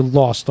 that's a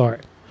lost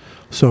art.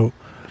 So,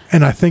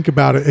 and I think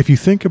about it. If you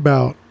think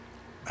about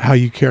how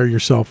you carry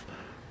yourself,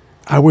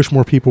 I wish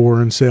more people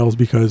were in sales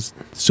because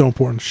it's so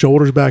important.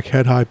 Shoulders back,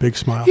 head high, big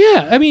smile.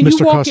 Yeah, I mean,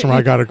 Mr. Customer,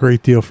 I got a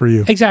great deal for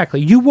you.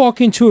 Exactly. You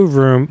walk into a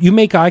room, you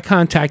make eye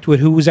contact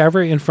with who's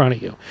ever in front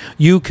of you.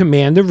 You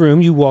command the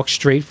room, you walk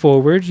straight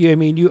forward.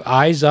 You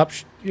eyes up,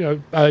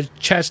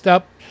 chest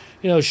up,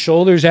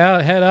 shoulders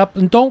out, head up,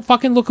 and don't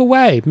fucking look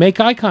away.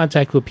 Make eye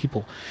contact with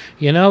people.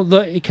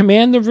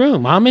 Command the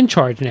room. I'm in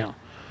charge now.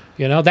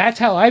 That's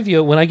how I view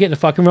it when I get in the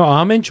fucking room.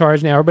 I'm in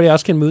charge now. Everybody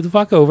else can move the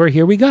fuck over.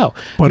 Here we go.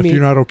 But if you're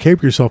not okay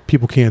with yourself,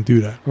 people can't do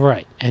that.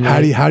 Right. And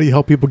How do you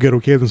help people get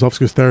okay with themselves?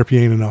 Because therapy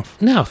ain't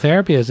enough. No,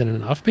 therapy isn't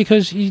enough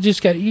because you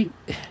just got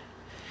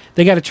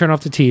they got to turn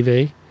off the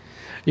TV.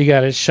 You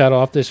got to shut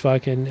off this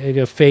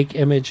fucking fake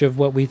image of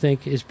what we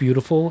think is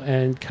beautiful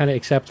and kind of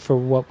accept for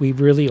what we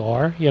really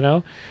are.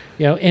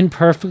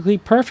 Imperfectly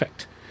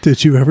perfect.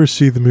 Did you ever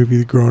see the movie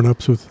The Grown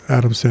Ups with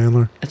Adam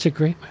Sandler? It's a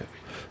great movie.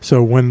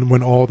 So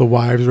when all the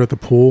wives are at the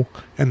pool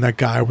and that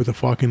guy with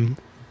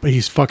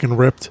he's fucking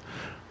ripped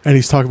and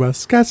he's talking about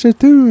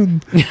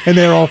Scattertoon and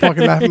they're all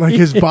fucking laughing like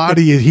his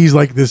body he's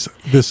like this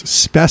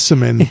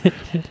specimen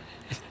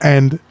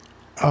and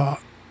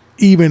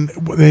even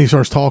then he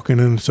starts talking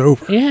and it's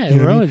over. Yeah,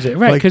 it ruins it.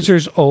 Right, because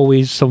there's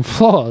always some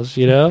flaws,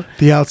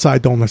 The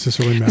outside don't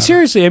necessarily matter.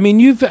 Seriously, I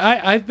mean,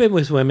 I've been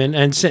with women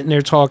and sitting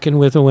there talking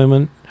with a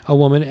woman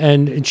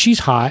and she's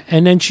hot,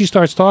 and then she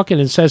starts talking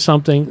and says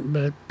something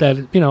that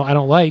I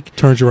don't like.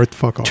 Turns you right the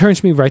fuck off.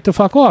 Turns me right the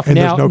fuck off. And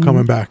now, there's no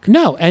coming back.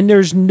 No, and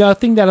there's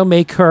nothing that'll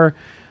make her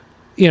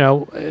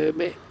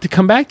to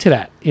come back to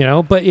that,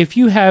 But if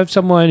you have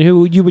someone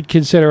who you would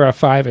consider a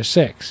 5 or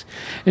 6,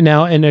 and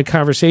now in a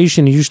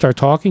conversation you start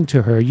talking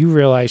to her, you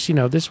realize,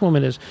 this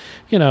woman is,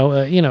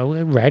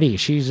 ready.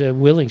 She's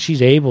willing.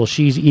 She's able.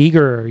 She's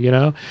eager.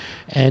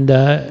 And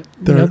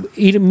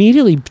it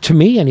immediately, to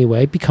me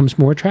anyway, becomes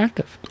more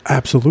attractive.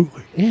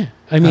 Absolutely. Yeah.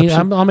 I mean,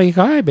 I'm like,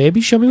 all right, baby,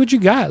 show me what you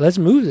got. Let's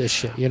move this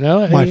shit.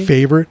 My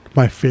favorite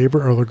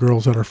are the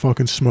girls that are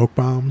fucking smoke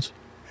bombs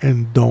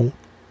and don't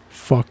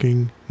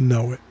fucking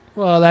know it.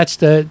 Well, that's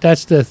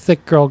the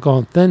thick girl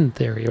going thin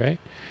theory, right?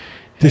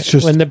 It's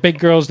just when the big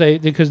girls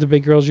because the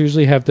big girls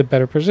usually have the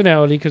better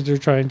personality because they're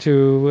trying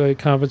to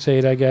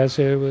compensate. I guess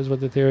it was what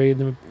the theory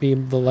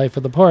being the life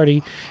of the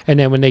party, and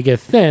then when they get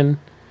thin,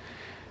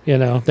 they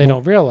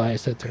don't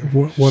realize that they're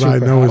what I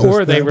know is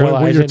or they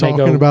realize what you're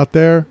talking about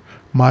there.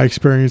 My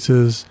experience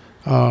is,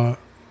 they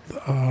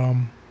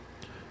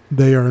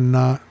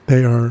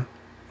are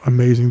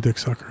amazing dick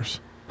suckers.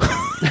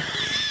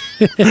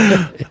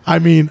 I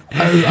mean,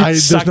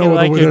 there's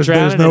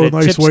no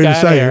nice way to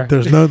say it.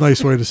 There's no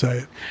nice way to say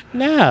it.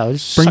 No,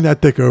 bring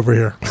that dick over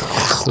here.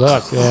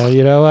 Look,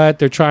 you know what?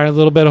 They're trying a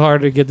little bit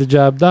harder to get the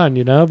job done,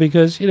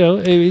 because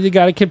you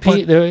got to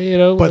compete.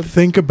 But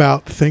think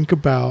about.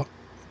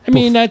 I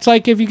mean, that's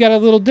like if you got a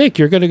little dick,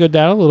 you're going to go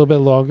down a little bit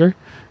longer.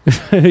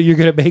 You're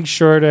going to make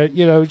sure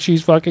that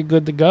she's fucking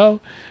good to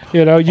go.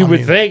 I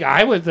would think.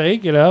 I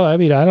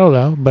mean, I don't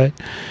know, but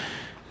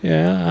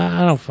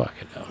yeah, I don't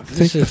fucking know.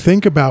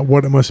 Think about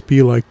what it must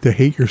be like to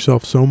hate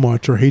yourself so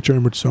much or hate your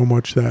image so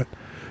much that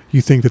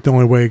you think that the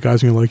only way a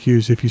guy's going to like you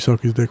is if you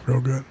suck his dick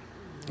real good.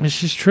 It's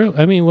just true.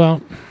 I mean,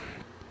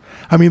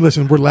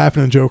 listen, we're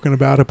laughing and joking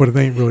about it, but it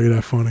ain't really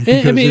that funny.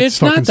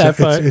 It's not that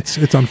funny.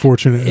 It's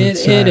unfortunate.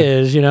 It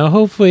is.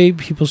 Hopefully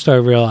people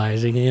start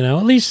realizing,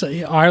 at least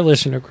our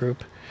listener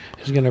group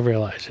is going to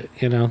realize it.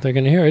 They're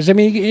going to hear us. I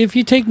mean, if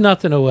you take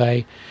nothing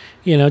away,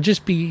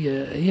 just be,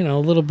 a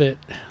little bit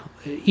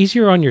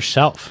easier on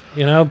yourself.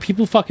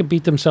 People fucking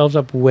beat themselves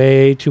up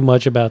way too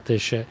much about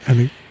this shit.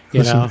 And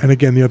and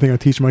again, the other thing I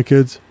teach my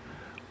kids,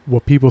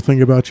 what people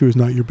think about you is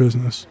not your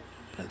business.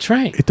 That's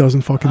right. It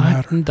doesn't fucking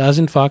matter. It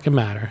doesn't fucking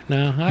matter.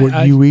 No,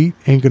 what you eat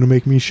ain't gonna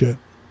make me shit.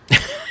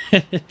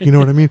 You know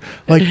what I mean?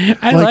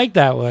 I like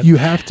that one. You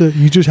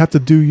just have to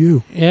do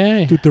you.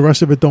 Yeah. Dude, the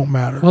rest of it don't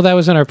matter. Well, that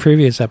was in our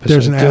previous episode.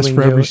 There's an ass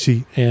for every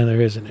seat. Yeah, there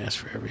is an ass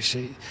for every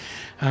seat.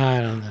 I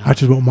don't know. I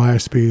just want my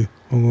ass to be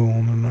a little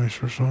on the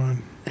nicer side.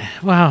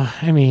 Well,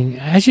 I mean,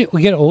 as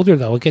we get older,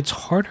 though, it gets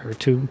harder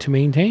to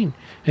maintain.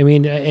 I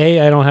mean, A,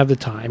 I don't have the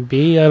time.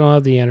 B, I don't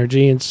have the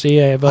energy. And C,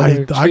 I have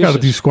other I got to do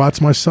excuses. squats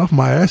myself.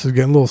 My ass is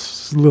getting a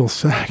little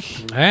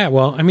saggy. Yeah,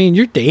 well, I mean,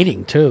 you're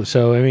dating, too.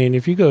 So, I mean,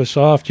 if you go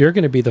soft, you're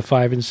going to be the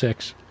 5 and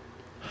 6.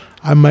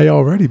 I may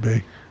already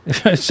be.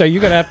 So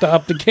you're going to have to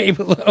up the game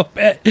a little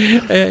bit.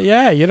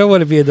 Yeah, you don't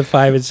want to be in the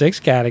 5 and 6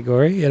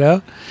 category, you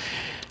know?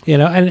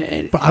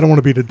 And But I don't want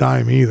to be the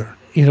dime either.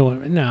 you don't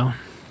want to, no.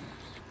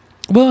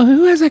 Well,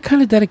 who has that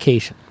kind of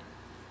dedication?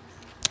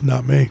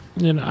 Not me.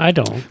 I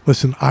don't.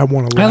 Listen, I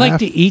want to I laugh. like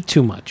to eat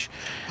too much.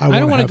 I don't want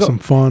to wanna have go- some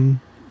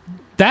fun.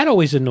 That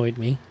always annoyed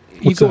me.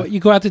 What's that? You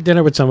go out to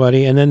dinner with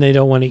somebody and then they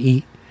don't want to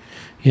eat,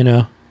 you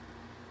know.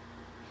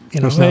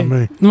 That's not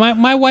me.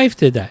 My wife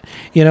did that.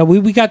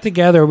 We got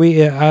together.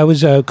 I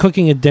was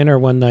cooking a dinner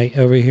one night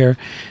over here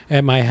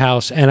at my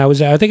house, and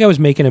I think I was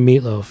making a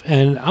meatloaf,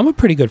 and I'm a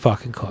pretty good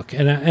fucking cook,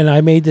 and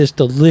I made this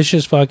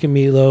delicious fucking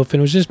meatloaf, and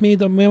it was just me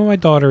and my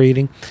daughter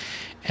eating,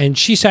 and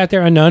she sat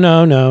there and no,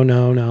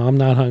 I'm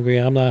not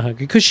hungry,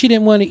 because she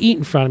didn't want to eat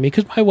in front of me,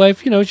 because my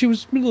wife, she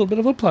was a little bit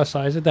of a plus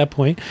size at that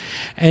point,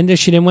 and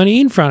she didn't want to eat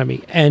in front of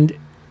me, and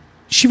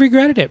she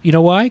regretted it. You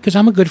know why? Because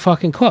I'm a good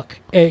fucking cook.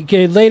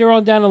 Later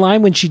on down the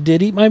line, when she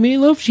did eat my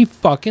meatloaf, she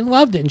fucking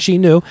loved it. And she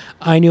knew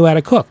I knew how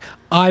to cook.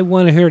 I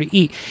wanted her to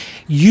eat.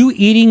 You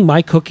eating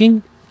my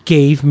cooking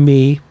gave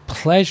me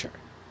pleasure.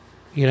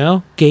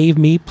 Gave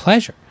me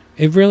pleasure.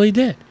 It really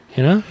did.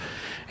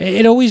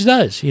 It always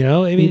does.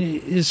 I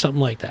mean, it's something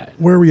like that.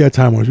 Where are we at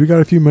time-wise? We got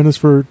a few minutes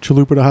for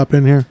Chalupa to hop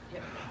in here.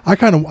 Yep. I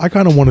kind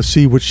of want to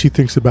see what she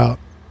thinks about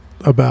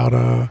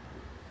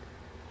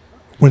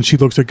when she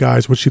looks at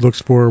guys, what she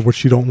looks for, what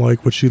she don't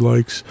like, what she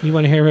likes. You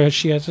want to hear what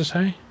she has to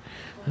say?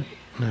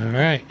 All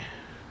right.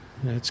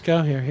 Let's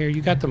go here. Here,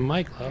 you got the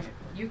mic, love.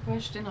 You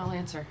question, I'll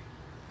answer.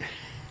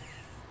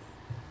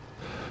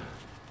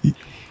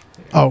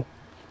 Oh,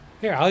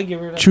 Here, I'll give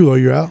her that. Chulo,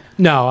 you out?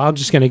 No, I'm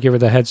just going to give her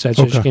the headset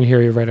so she Okay. can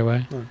hear you right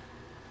away.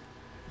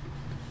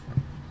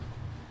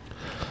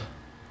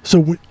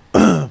 So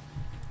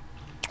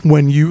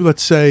when you,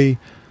 let's say,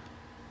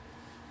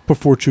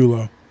 before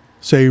Chulo,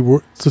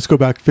 let's go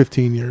back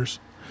 15 years,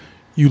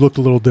 you looked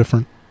a little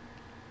different.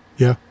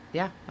 Yeah?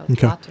 Yeah, that was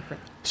Okay. a lot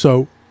different.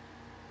 So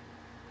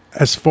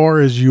as far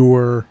as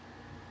your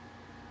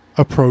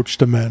approach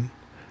to men,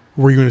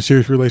 were you in a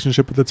serious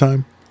relationship at the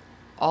time?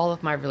 All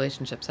of my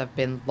relationships have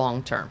been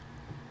long term.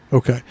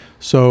 Okay.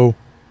 So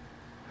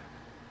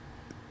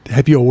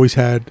have you always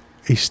had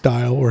a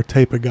style or a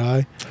type of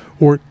guy?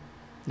 Or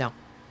No.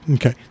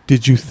 okay.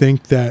 Did you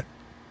think that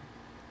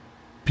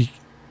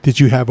did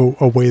you have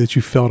a way that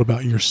you felt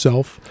about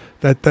yourself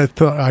that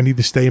thought, I need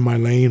to stay in my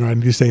lane, or I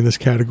need to stay in this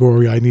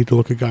category, I need to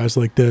look at guys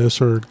like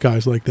this or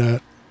guys like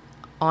that?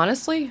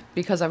 Honestly,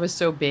 because I was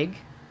so big,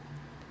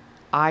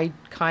 I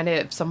kind of,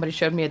 if somebody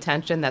showed me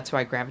attention, that's who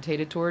I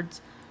gravitated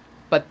towards.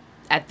 But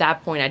at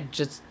that point, I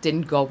just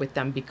didn't go with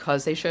them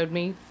because they showed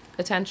me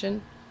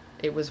attention.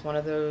 It was one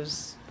of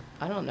those,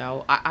 I don't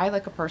know. I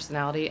like a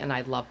personality and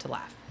I love to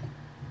laugh.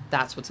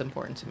 That's what's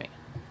important to me.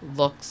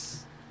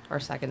 Looks are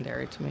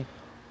secondary to me.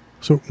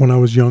 So when I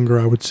was younger,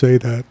 I would say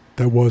that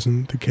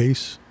wasn't the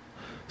case.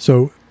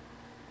 So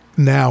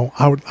now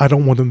I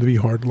don't want them to be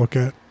hard to look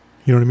at.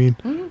 You know what I mean?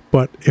 Mm-hmm.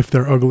 But if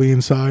they're ugly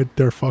inside,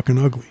 they're fucking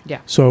ugly.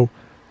 Yeah. So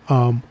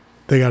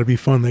they got to be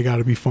fun. They got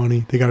to be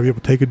funny. They got to be able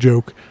to take a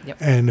joke. Yep.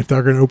 And if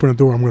they're going to open a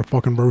door, I'm going to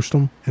fucking roast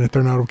them. And if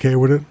they're not okay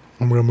with it,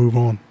 I'm going to move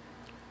on.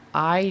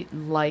 I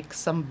like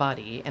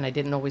somebody, and I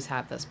didn't always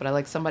have this, but I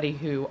like somebody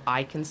who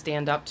I can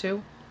stand up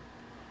to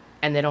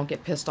and they don't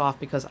get pissed off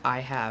because I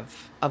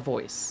have a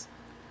voice.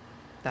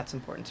 That's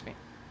important to me.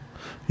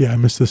 Yeah, I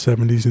miss the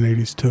 70s and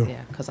 80s too.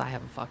 Yeah, because I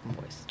have a fucking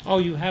voice. Oh,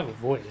 you have a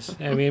voice.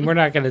 I mean, we're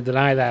not going to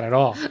deny that at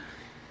all.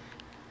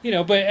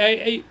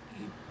 But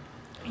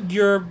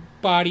your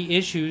body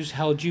issues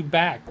held you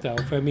back, though.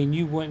 I mean,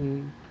 you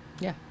weren't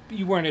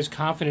as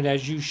confident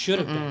as you should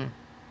have been.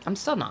 I'm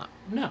still not.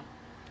 No.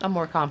 I'm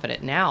more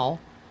confident now,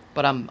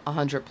 but I'm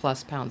 100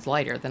 plus pounds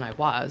lighter than I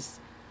was.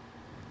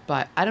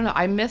 But I don't know.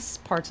 I miss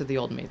parts of the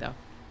old me, though.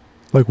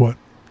 Like what?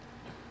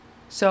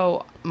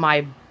 So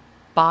my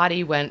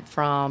body went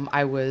from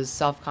I was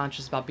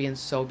self-conscious about being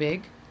so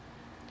big.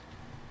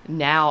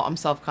 Now I'm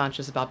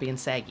self-conscious about being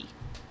saggy.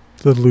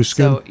 The loose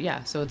skin. So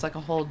yeah, so it's like a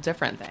whole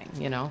different thing,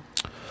 you know?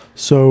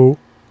 So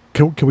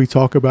can we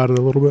talk about it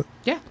a little bit?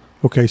 Yeah.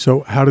 Okay, so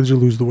how did you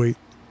lose the weight?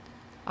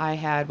 I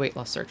had weight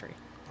loss surgery.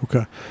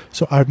 Okay.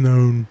 So I've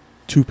known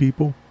 2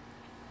 people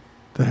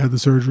that had the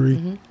surgery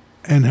Mm-hmm.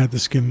 and had the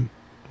skin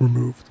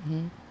removed.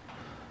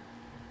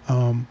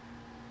 Mm-hmm.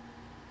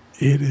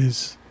 It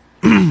is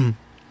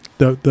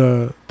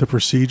the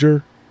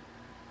procedure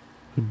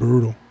is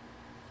brutal.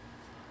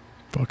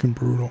 Fucking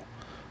brutal.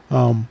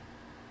 The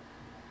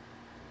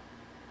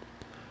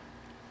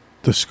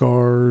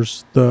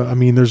scars,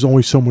 there's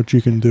only so much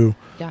you can do.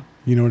 Yeah.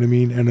 You know what I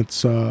mean? And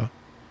it's and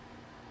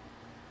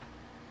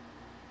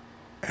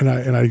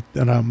I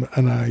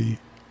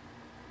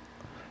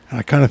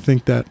kind of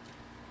think that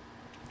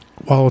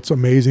while it's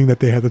amazing that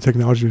they have the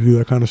technology to do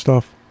that kind of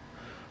stuff,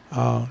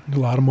 a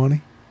lot of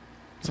money.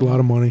 It's a lot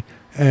of money,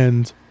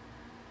 and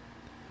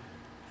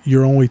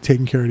you're only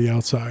taking care of the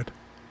outside.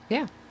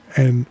 Yeah.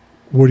 And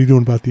what are you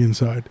doing about the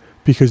inside?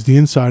 Because the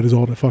inside is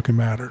all that fucking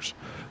matters.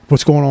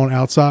 What's going on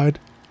outside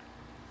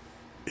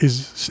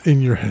is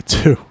in your head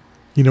too.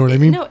 You know what I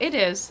mean? No, it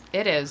is.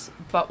 It is.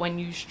 But when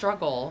you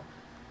struggle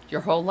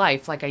your whole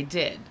life like I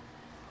did,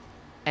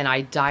 and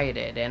I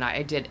dieted, and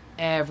I did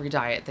every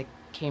diet that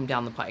came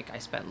down the pike. I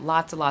spent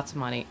lots and lots of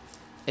money.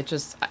 It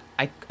just,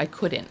 I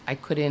couldn't. I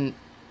couldn't,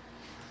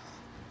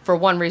 for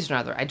one reason or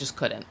another, I just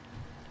couldn't.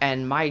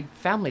 And my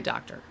family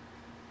doctor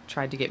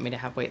tried to get me to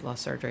have weight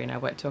loss surgery, and I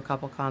went to a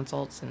couple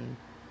consults and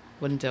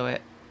wouldn't do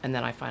it. And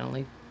then I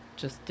finally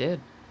just did.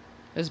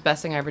 It was the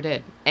best thing I ever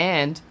did.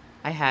 And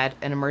I had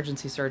an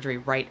emergency surgery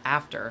right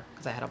after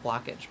because I had a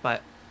blockage,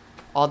 but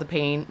all the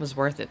pain was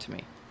worth it to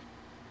me.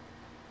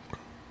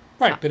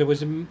 Right, but it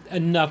was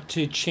enough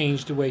to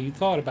change the way you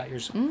thought about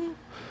yourself.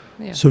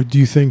 Mm-hmm. Yeah. So do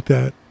you think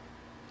that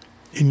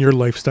in your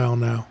lifestyle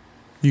now,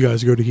 you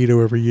guys go to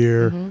Hito every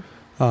year,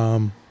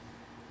 Mm-hmm.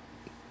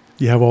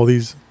 You have all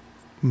these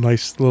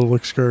nice little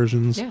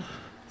excursions. Yeah.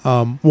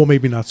 Well,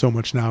 maybe not so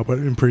much now, but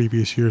in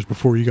previous years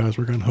before you guys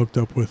were getting hooked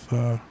up with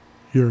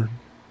your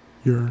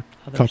Others.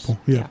 couple.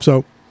 Yeah. Yeah.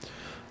 So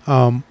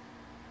have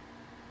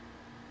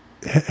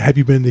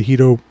you been to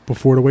Hito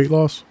before the weight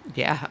loss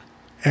Yeah.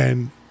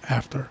 and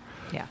after?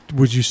 Yeah.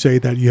 Would you say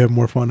that you have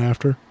more fun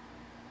after?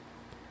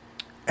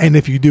 And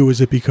if you do,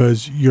 is it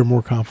because you're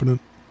more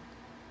confident?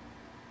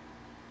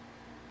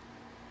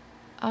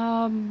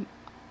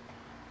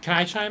 Can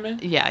I chime in?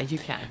 Yeah, you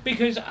can.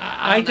 Because I I don't know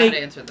how think,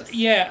 to answer this.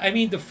 yeah, I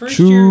mean, the first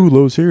year,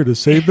 Chulo's here to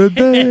save the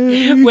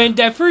day. when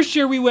that first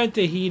year we went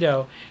to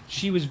Hito,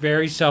 she was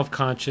very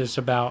self-conscious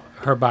about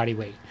her body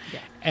weight. Yeah.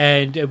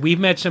 And we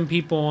met some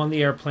people on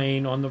the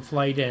airplane on the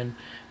flight in,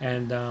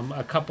 and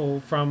a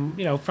couple from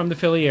the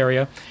Philly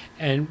area,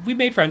 and we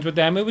made friends with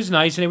them. It was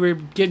nice, and we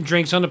were getting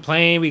drinks on the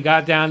plane. We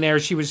got down there.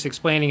 She was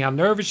explaining how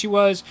nervous she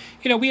was.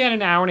 We had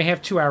an hour and a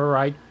half, 2-hour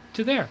ride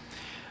to there.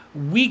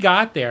 We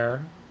got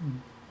there.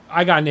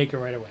 I got naked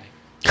right away.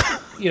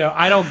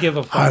 I don't give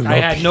a fuck. I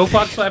had no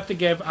fucks left to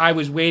give. I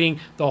was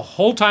waiting the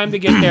whole time to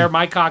get there.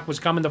 My cock was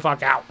coming the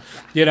fuck out.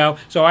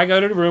 So I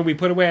go to the room. We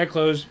put away our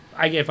clothes.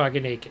 I get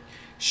fucking naked.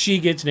 She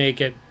gets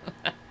naked.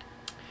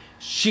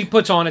 She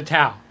puts on a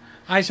towel.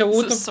 I said, well,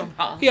 what the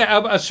sarong.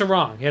 Yeah, a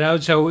sarong,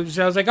 So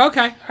I was like,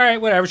 okay, all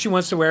right, whatever. She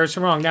wants to wear a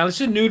sarong. Now,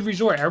 this is a nude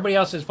resort. Everybody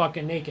else is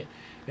fucking naked,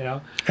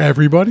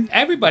 Everybody?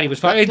 Everybody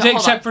was fucking, Hold on.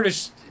 except for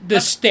the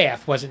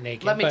staff wasn't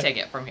naked. Let me take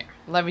it from here.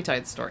 Let me tell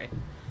you the story.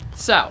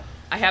 So,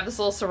 I have this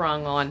little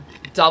sarong on,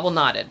 double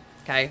knotted,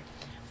 okay?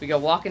 We go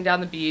walking down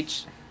the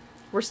beach.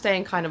 We're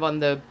staying kind of on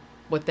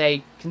what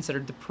they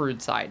considered the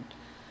prude side.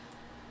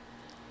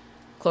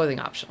 Clothing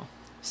optional.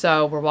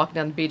 So, we're walking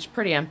down the beach,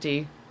 pretty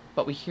empty,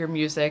 but we hear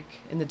music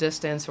in the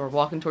distance. We're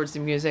walking towards the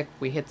music.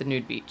 We hit the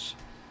nude beach.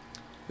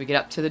 We get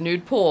up to the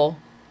nude pool.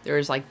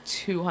 There's like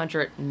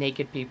 200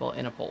 naked people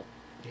in a pool.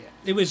 Yeah.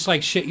 It was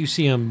like shit you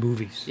see on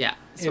movies. Yeah.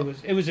 So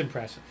It was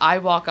impressive. I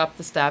walk up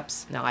the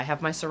steps. Now I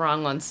have my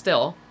sarong on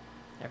still.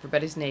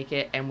 Everybody's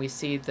naked, and we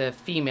see the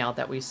female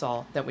that we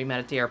met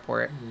at the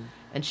airport. Mm-hmm.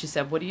 And she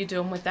said, "What are you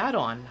doing with that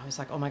on?" I was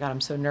like, "Oh my God,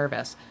 I'm so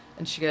nervous."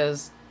 And she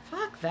goes,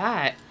 "Fuck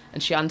that."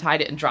 And she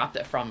untied it and dropped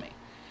it from me.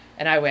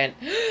 And I went,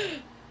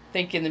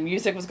 thinking the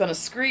music was going to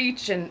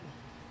screech, and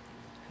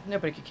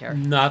nobody could care.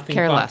 Nothing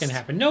Care fucking less.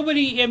 happened.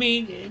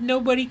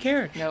 Nobody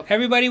cared. Nope.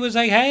 Everybody was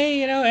like,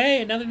 hey,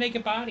 another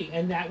naked body.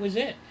 And that was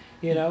it.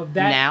 That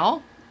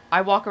Now, I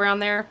walk around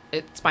there.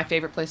 It's my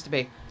favorite place to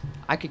be.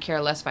 I could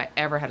care less if I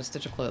ever had a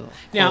stitch of clothing.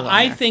 Now, on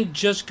I there. think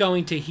just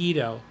going to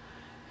Hito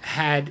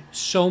had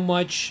so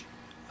much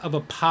of a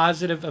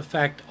positive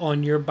effect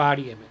on your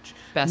body image.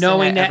 Best thing I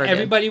Knowing that ever did.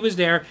 everybody was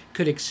there,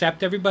 could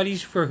accept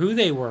everybody's for who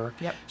they were.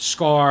 Yep.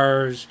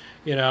 Scars,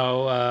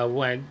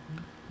 when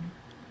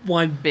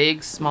one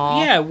Big,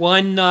 small. Yeah,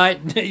 one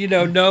nut,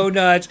 no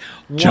nuts.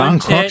 John One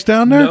Crooks tit,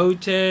 down there? No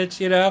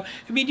tits, I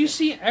mean, you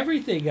see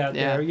everything out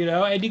Yeah.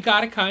 there, and you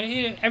got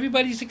to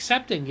everybody's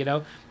accepting,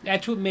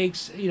 That's what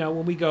makes,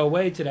 when we go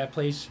away to that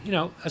place,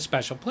 a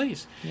special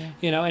place. Yeah.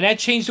 And that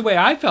changed the way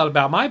I felt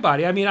about my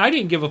body. I mean, I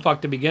didn't give a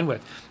fuck to begin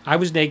with. I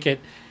was naked.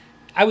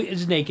 I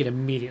was naked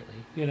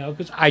immediately,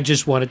 because I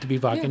just wanted to be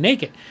fucking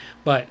naked.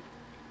 But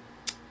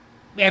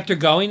after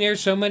going there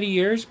so many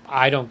years,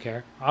 I don't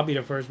care. I'll be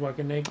the first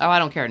fucking naked. Oh, I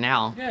don't care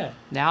now. Yeah.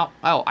 Now,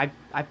 I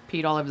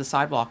peed all over the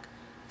sidewalk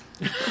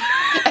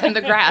and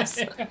the grass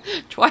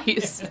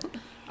twice.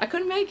 I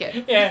couldn't make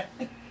it. Yeah.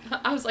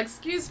 I was like,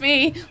 "Excuse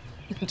me,"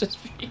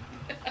 just pee.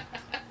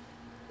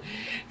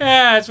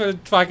 Yeah, that's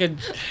what fucking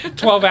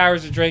 12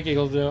 hours of drinking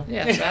will do.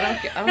 Yeah, so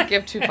I don't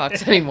give 2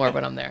 fucks anymore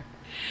when I'm there.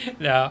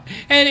 No.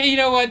 And you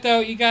know what though?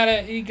 You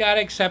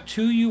gotta accept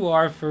who you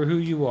are for who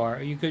you are,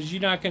 because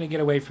you're not gonna get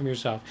away from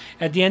yourself.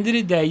 At the end of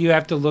the day, you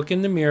have to look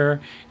in the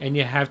mirror and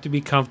you have to be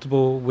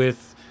comfortable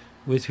with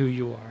who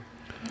you are.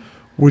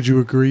 Would you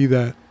agree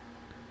that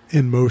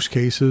in most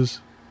cases,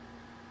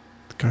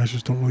 the guys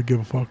just don't really give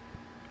a fuck?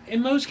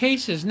 in most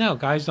cases, no,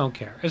 guys don't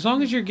care. As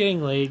long as you're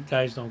getting laid,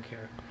 guys don't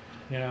care.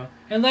 You know,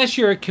 unless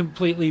you're a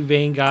completely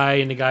vain guy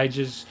and the guy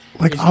just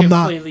Like, is I'm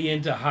not- completely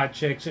into hot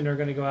chicks and they're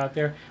going to go out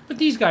there. But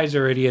these guys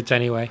are idiots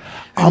anyway.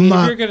 I'm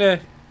not- If you're going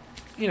to,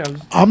 you know,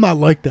 I'm not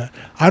like that.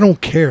 I don't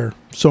care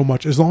so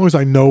much as long as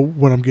I know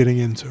what I'm getting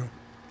into.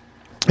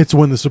 It's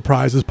when the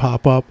surprises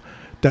pop up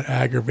that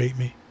aggravate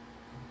me,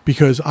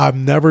 because I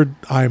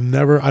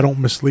don't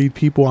mislead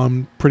people.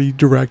 I'm pretty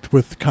direct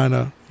with kind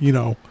of, you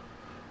know,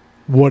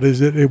 what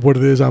it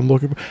is I'm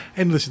looking for.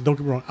 And listen, don't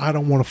get me wrong, I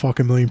don't want to fuck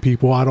a million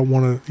people. I don't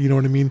want to, you know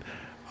what I mean?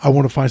 I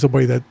want to find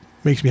somebody that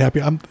makes me happy.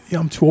 I'm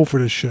too old for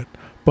this shit.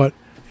 But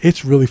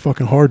it's really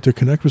fucking hard to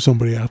connect with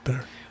somebody out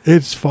there.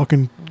 It's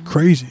fucking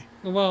crazy.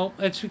 well,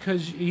 that's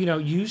because, you know,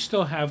 you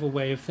still have a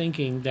way of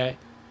thinking that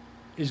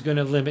is going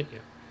to limit you.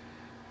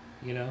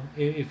 You know,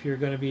 if you're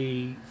going to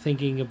be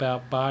thinking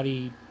about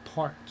body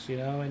parts, you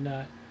know, and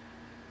not.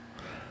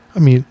 I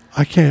mean,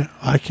 I can't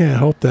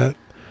help that.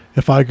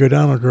 If I go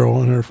down a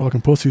girl and her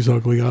fucking pussy's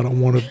ugly, I don't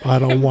want to. I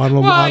don't want to.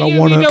 Well, I don't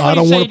want to. I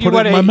don't want to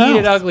put it in my Eat mouth.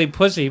 an ugly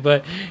pussy,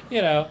 but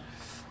you know,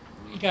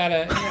 you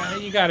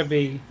gotta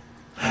be.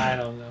 I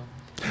don't know.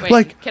 Wait,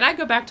 Like- can I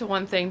go back to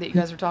one thing that you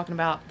guys were talking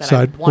about that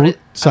Side I wanted?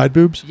 side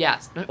boobs.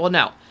 Yes. Well,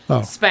 no. Oh.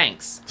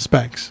 Spanx.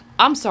 Spanx.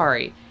 I'm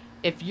sorry.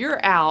 If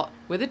you're out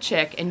with a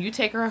chick and you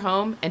take her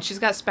home and she's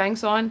got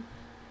Spanx on,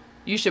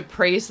 you should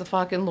praise the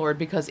fucking Lord,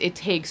 because it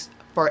takes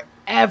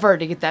forever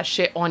to get that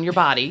shit on your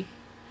body.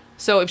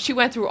 So if she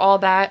went through all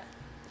that,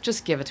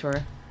 just give it to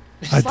her.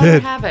 Just I let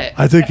did. her have it.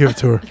 I did give it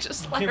to her.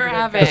 Just let Give her her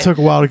have that. It it. took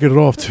a while to get it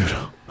off too.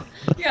 Though.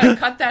 You gotta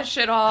cut that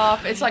shit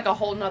off. It's like a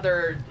whole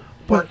nother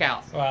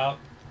workout. Well,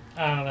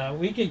 I don't know.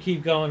 We could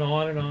keep going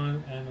on and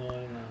on and on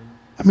and on.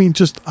 I mean,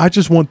 I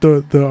just want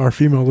our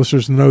female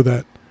listeners to know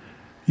that,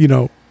 you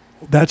know,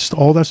 that's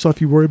all that stuff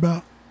you worry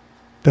about.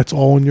 That's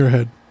all in your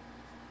head.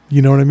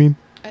 You know what I mean?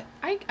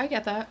 I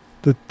get that.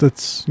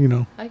 That's, you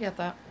know, I get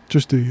that.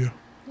 just do you.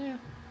 Yeah.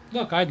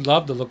 Look, I'd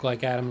love to look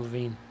like Adam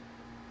Levine,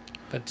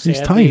 but He's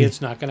sadly, tiny. it's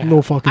not going to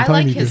Little happen. fucking I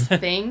like tiny his dude.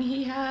 thing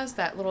he has,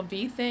 that little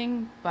V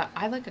thing, but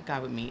I like a guy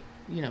with meat.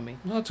 You know me.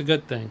 Well, it's a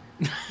good thing.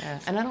 Yeah.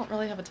 And I don't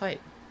really have a type.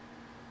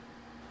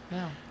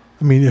 No.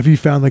 I mean, have you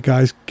found that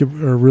guys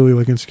are really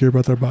like insecure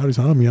about their bodies?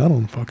 I mean, I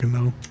don't fucking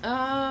know.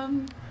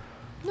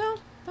 No,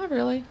 not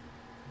really.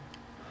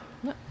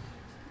 No.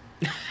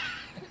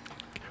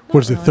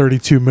 What is it? really.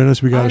 32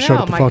 minutes. We got I to shut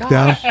know, it the my fuck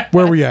gosh. down.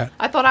 Where are we at?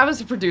 I thought I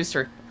was a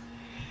producer.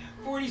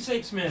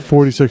 46 minutes.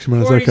 46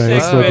 minutes. 46 Okay,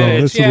 that's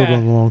minutes, a little yeah.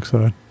 on the long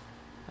side.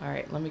 All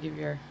right, let me give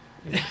you your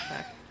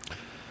back.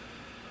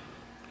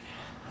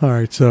 All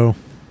right, so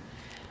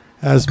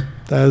as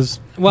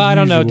Well, I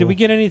don't know. Did usual- we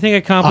get anything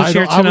accomplished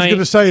here I tonight? was going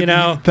to say, you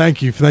know,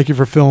 thank you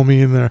for filling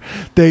me in there.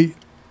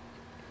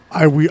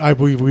 I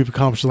believe we've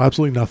accomplished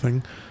absolutely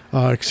nothing,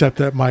 except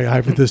that I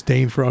have a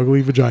disdain for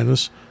ugly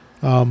vaginas.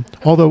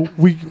 Although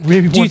maybe do you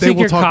one day think we'll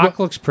your talk cock about.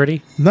 looks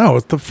pretty? No,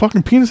 the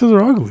fucking penises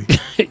are ugly.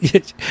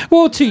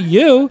 Well, to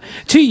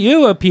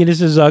you, a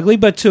penis is ugly,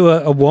 but to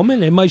a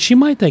woman, she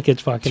might think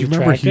it's fucking Do you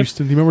remember attractive.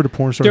 Houston? Do you remember the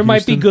porn star? There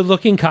might be Houston?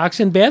 good-looking cocks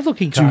and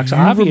bad-looking Do cocks. you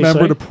Obviously,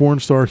 remember the porn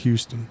star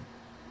Houston?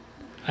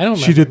 I don't.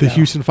 She did the remember, no.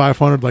 Houston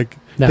 500. Like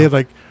No. they had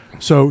like.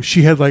 So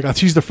she had like.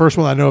 She's the first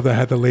one I know of that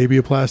had the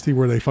labiaplasty,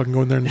 where they fucking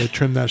go in there and they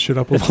trim that shit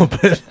up a little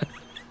bit.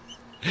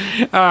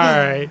 All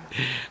right,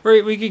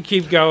 we can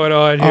keep going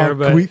on here,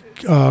 but Can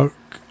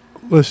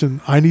we,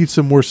 listen, I need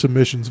some more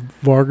submissions.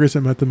 Vargas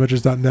at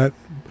mentalmidgets.net.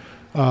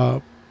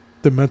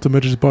 The Mental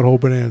Midgets Butthole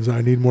Bonanza.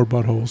 I need more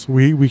buttholes.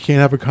 We can't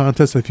have a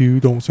contest if you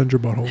don't send your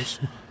buttholes.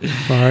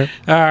 All right?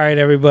 all right,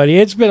 everybody.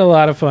 It's been a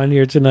lot of fun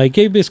here tonight.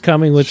 Keep us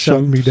coming with Shut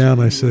some. me down,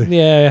 I say.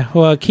 Yeah,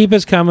 well, keep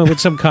us coming with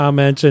some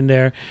comments in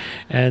there,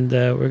 and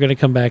we're going to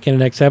come back in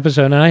the next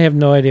episode. And I have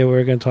no idea what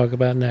we're going to talk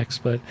about next,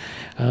 but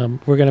we're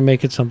going to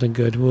make it something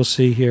good. We'll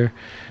see here.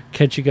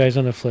 Catch you guys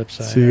on the flip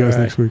side. See you guys All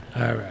right. next week.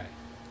 All right.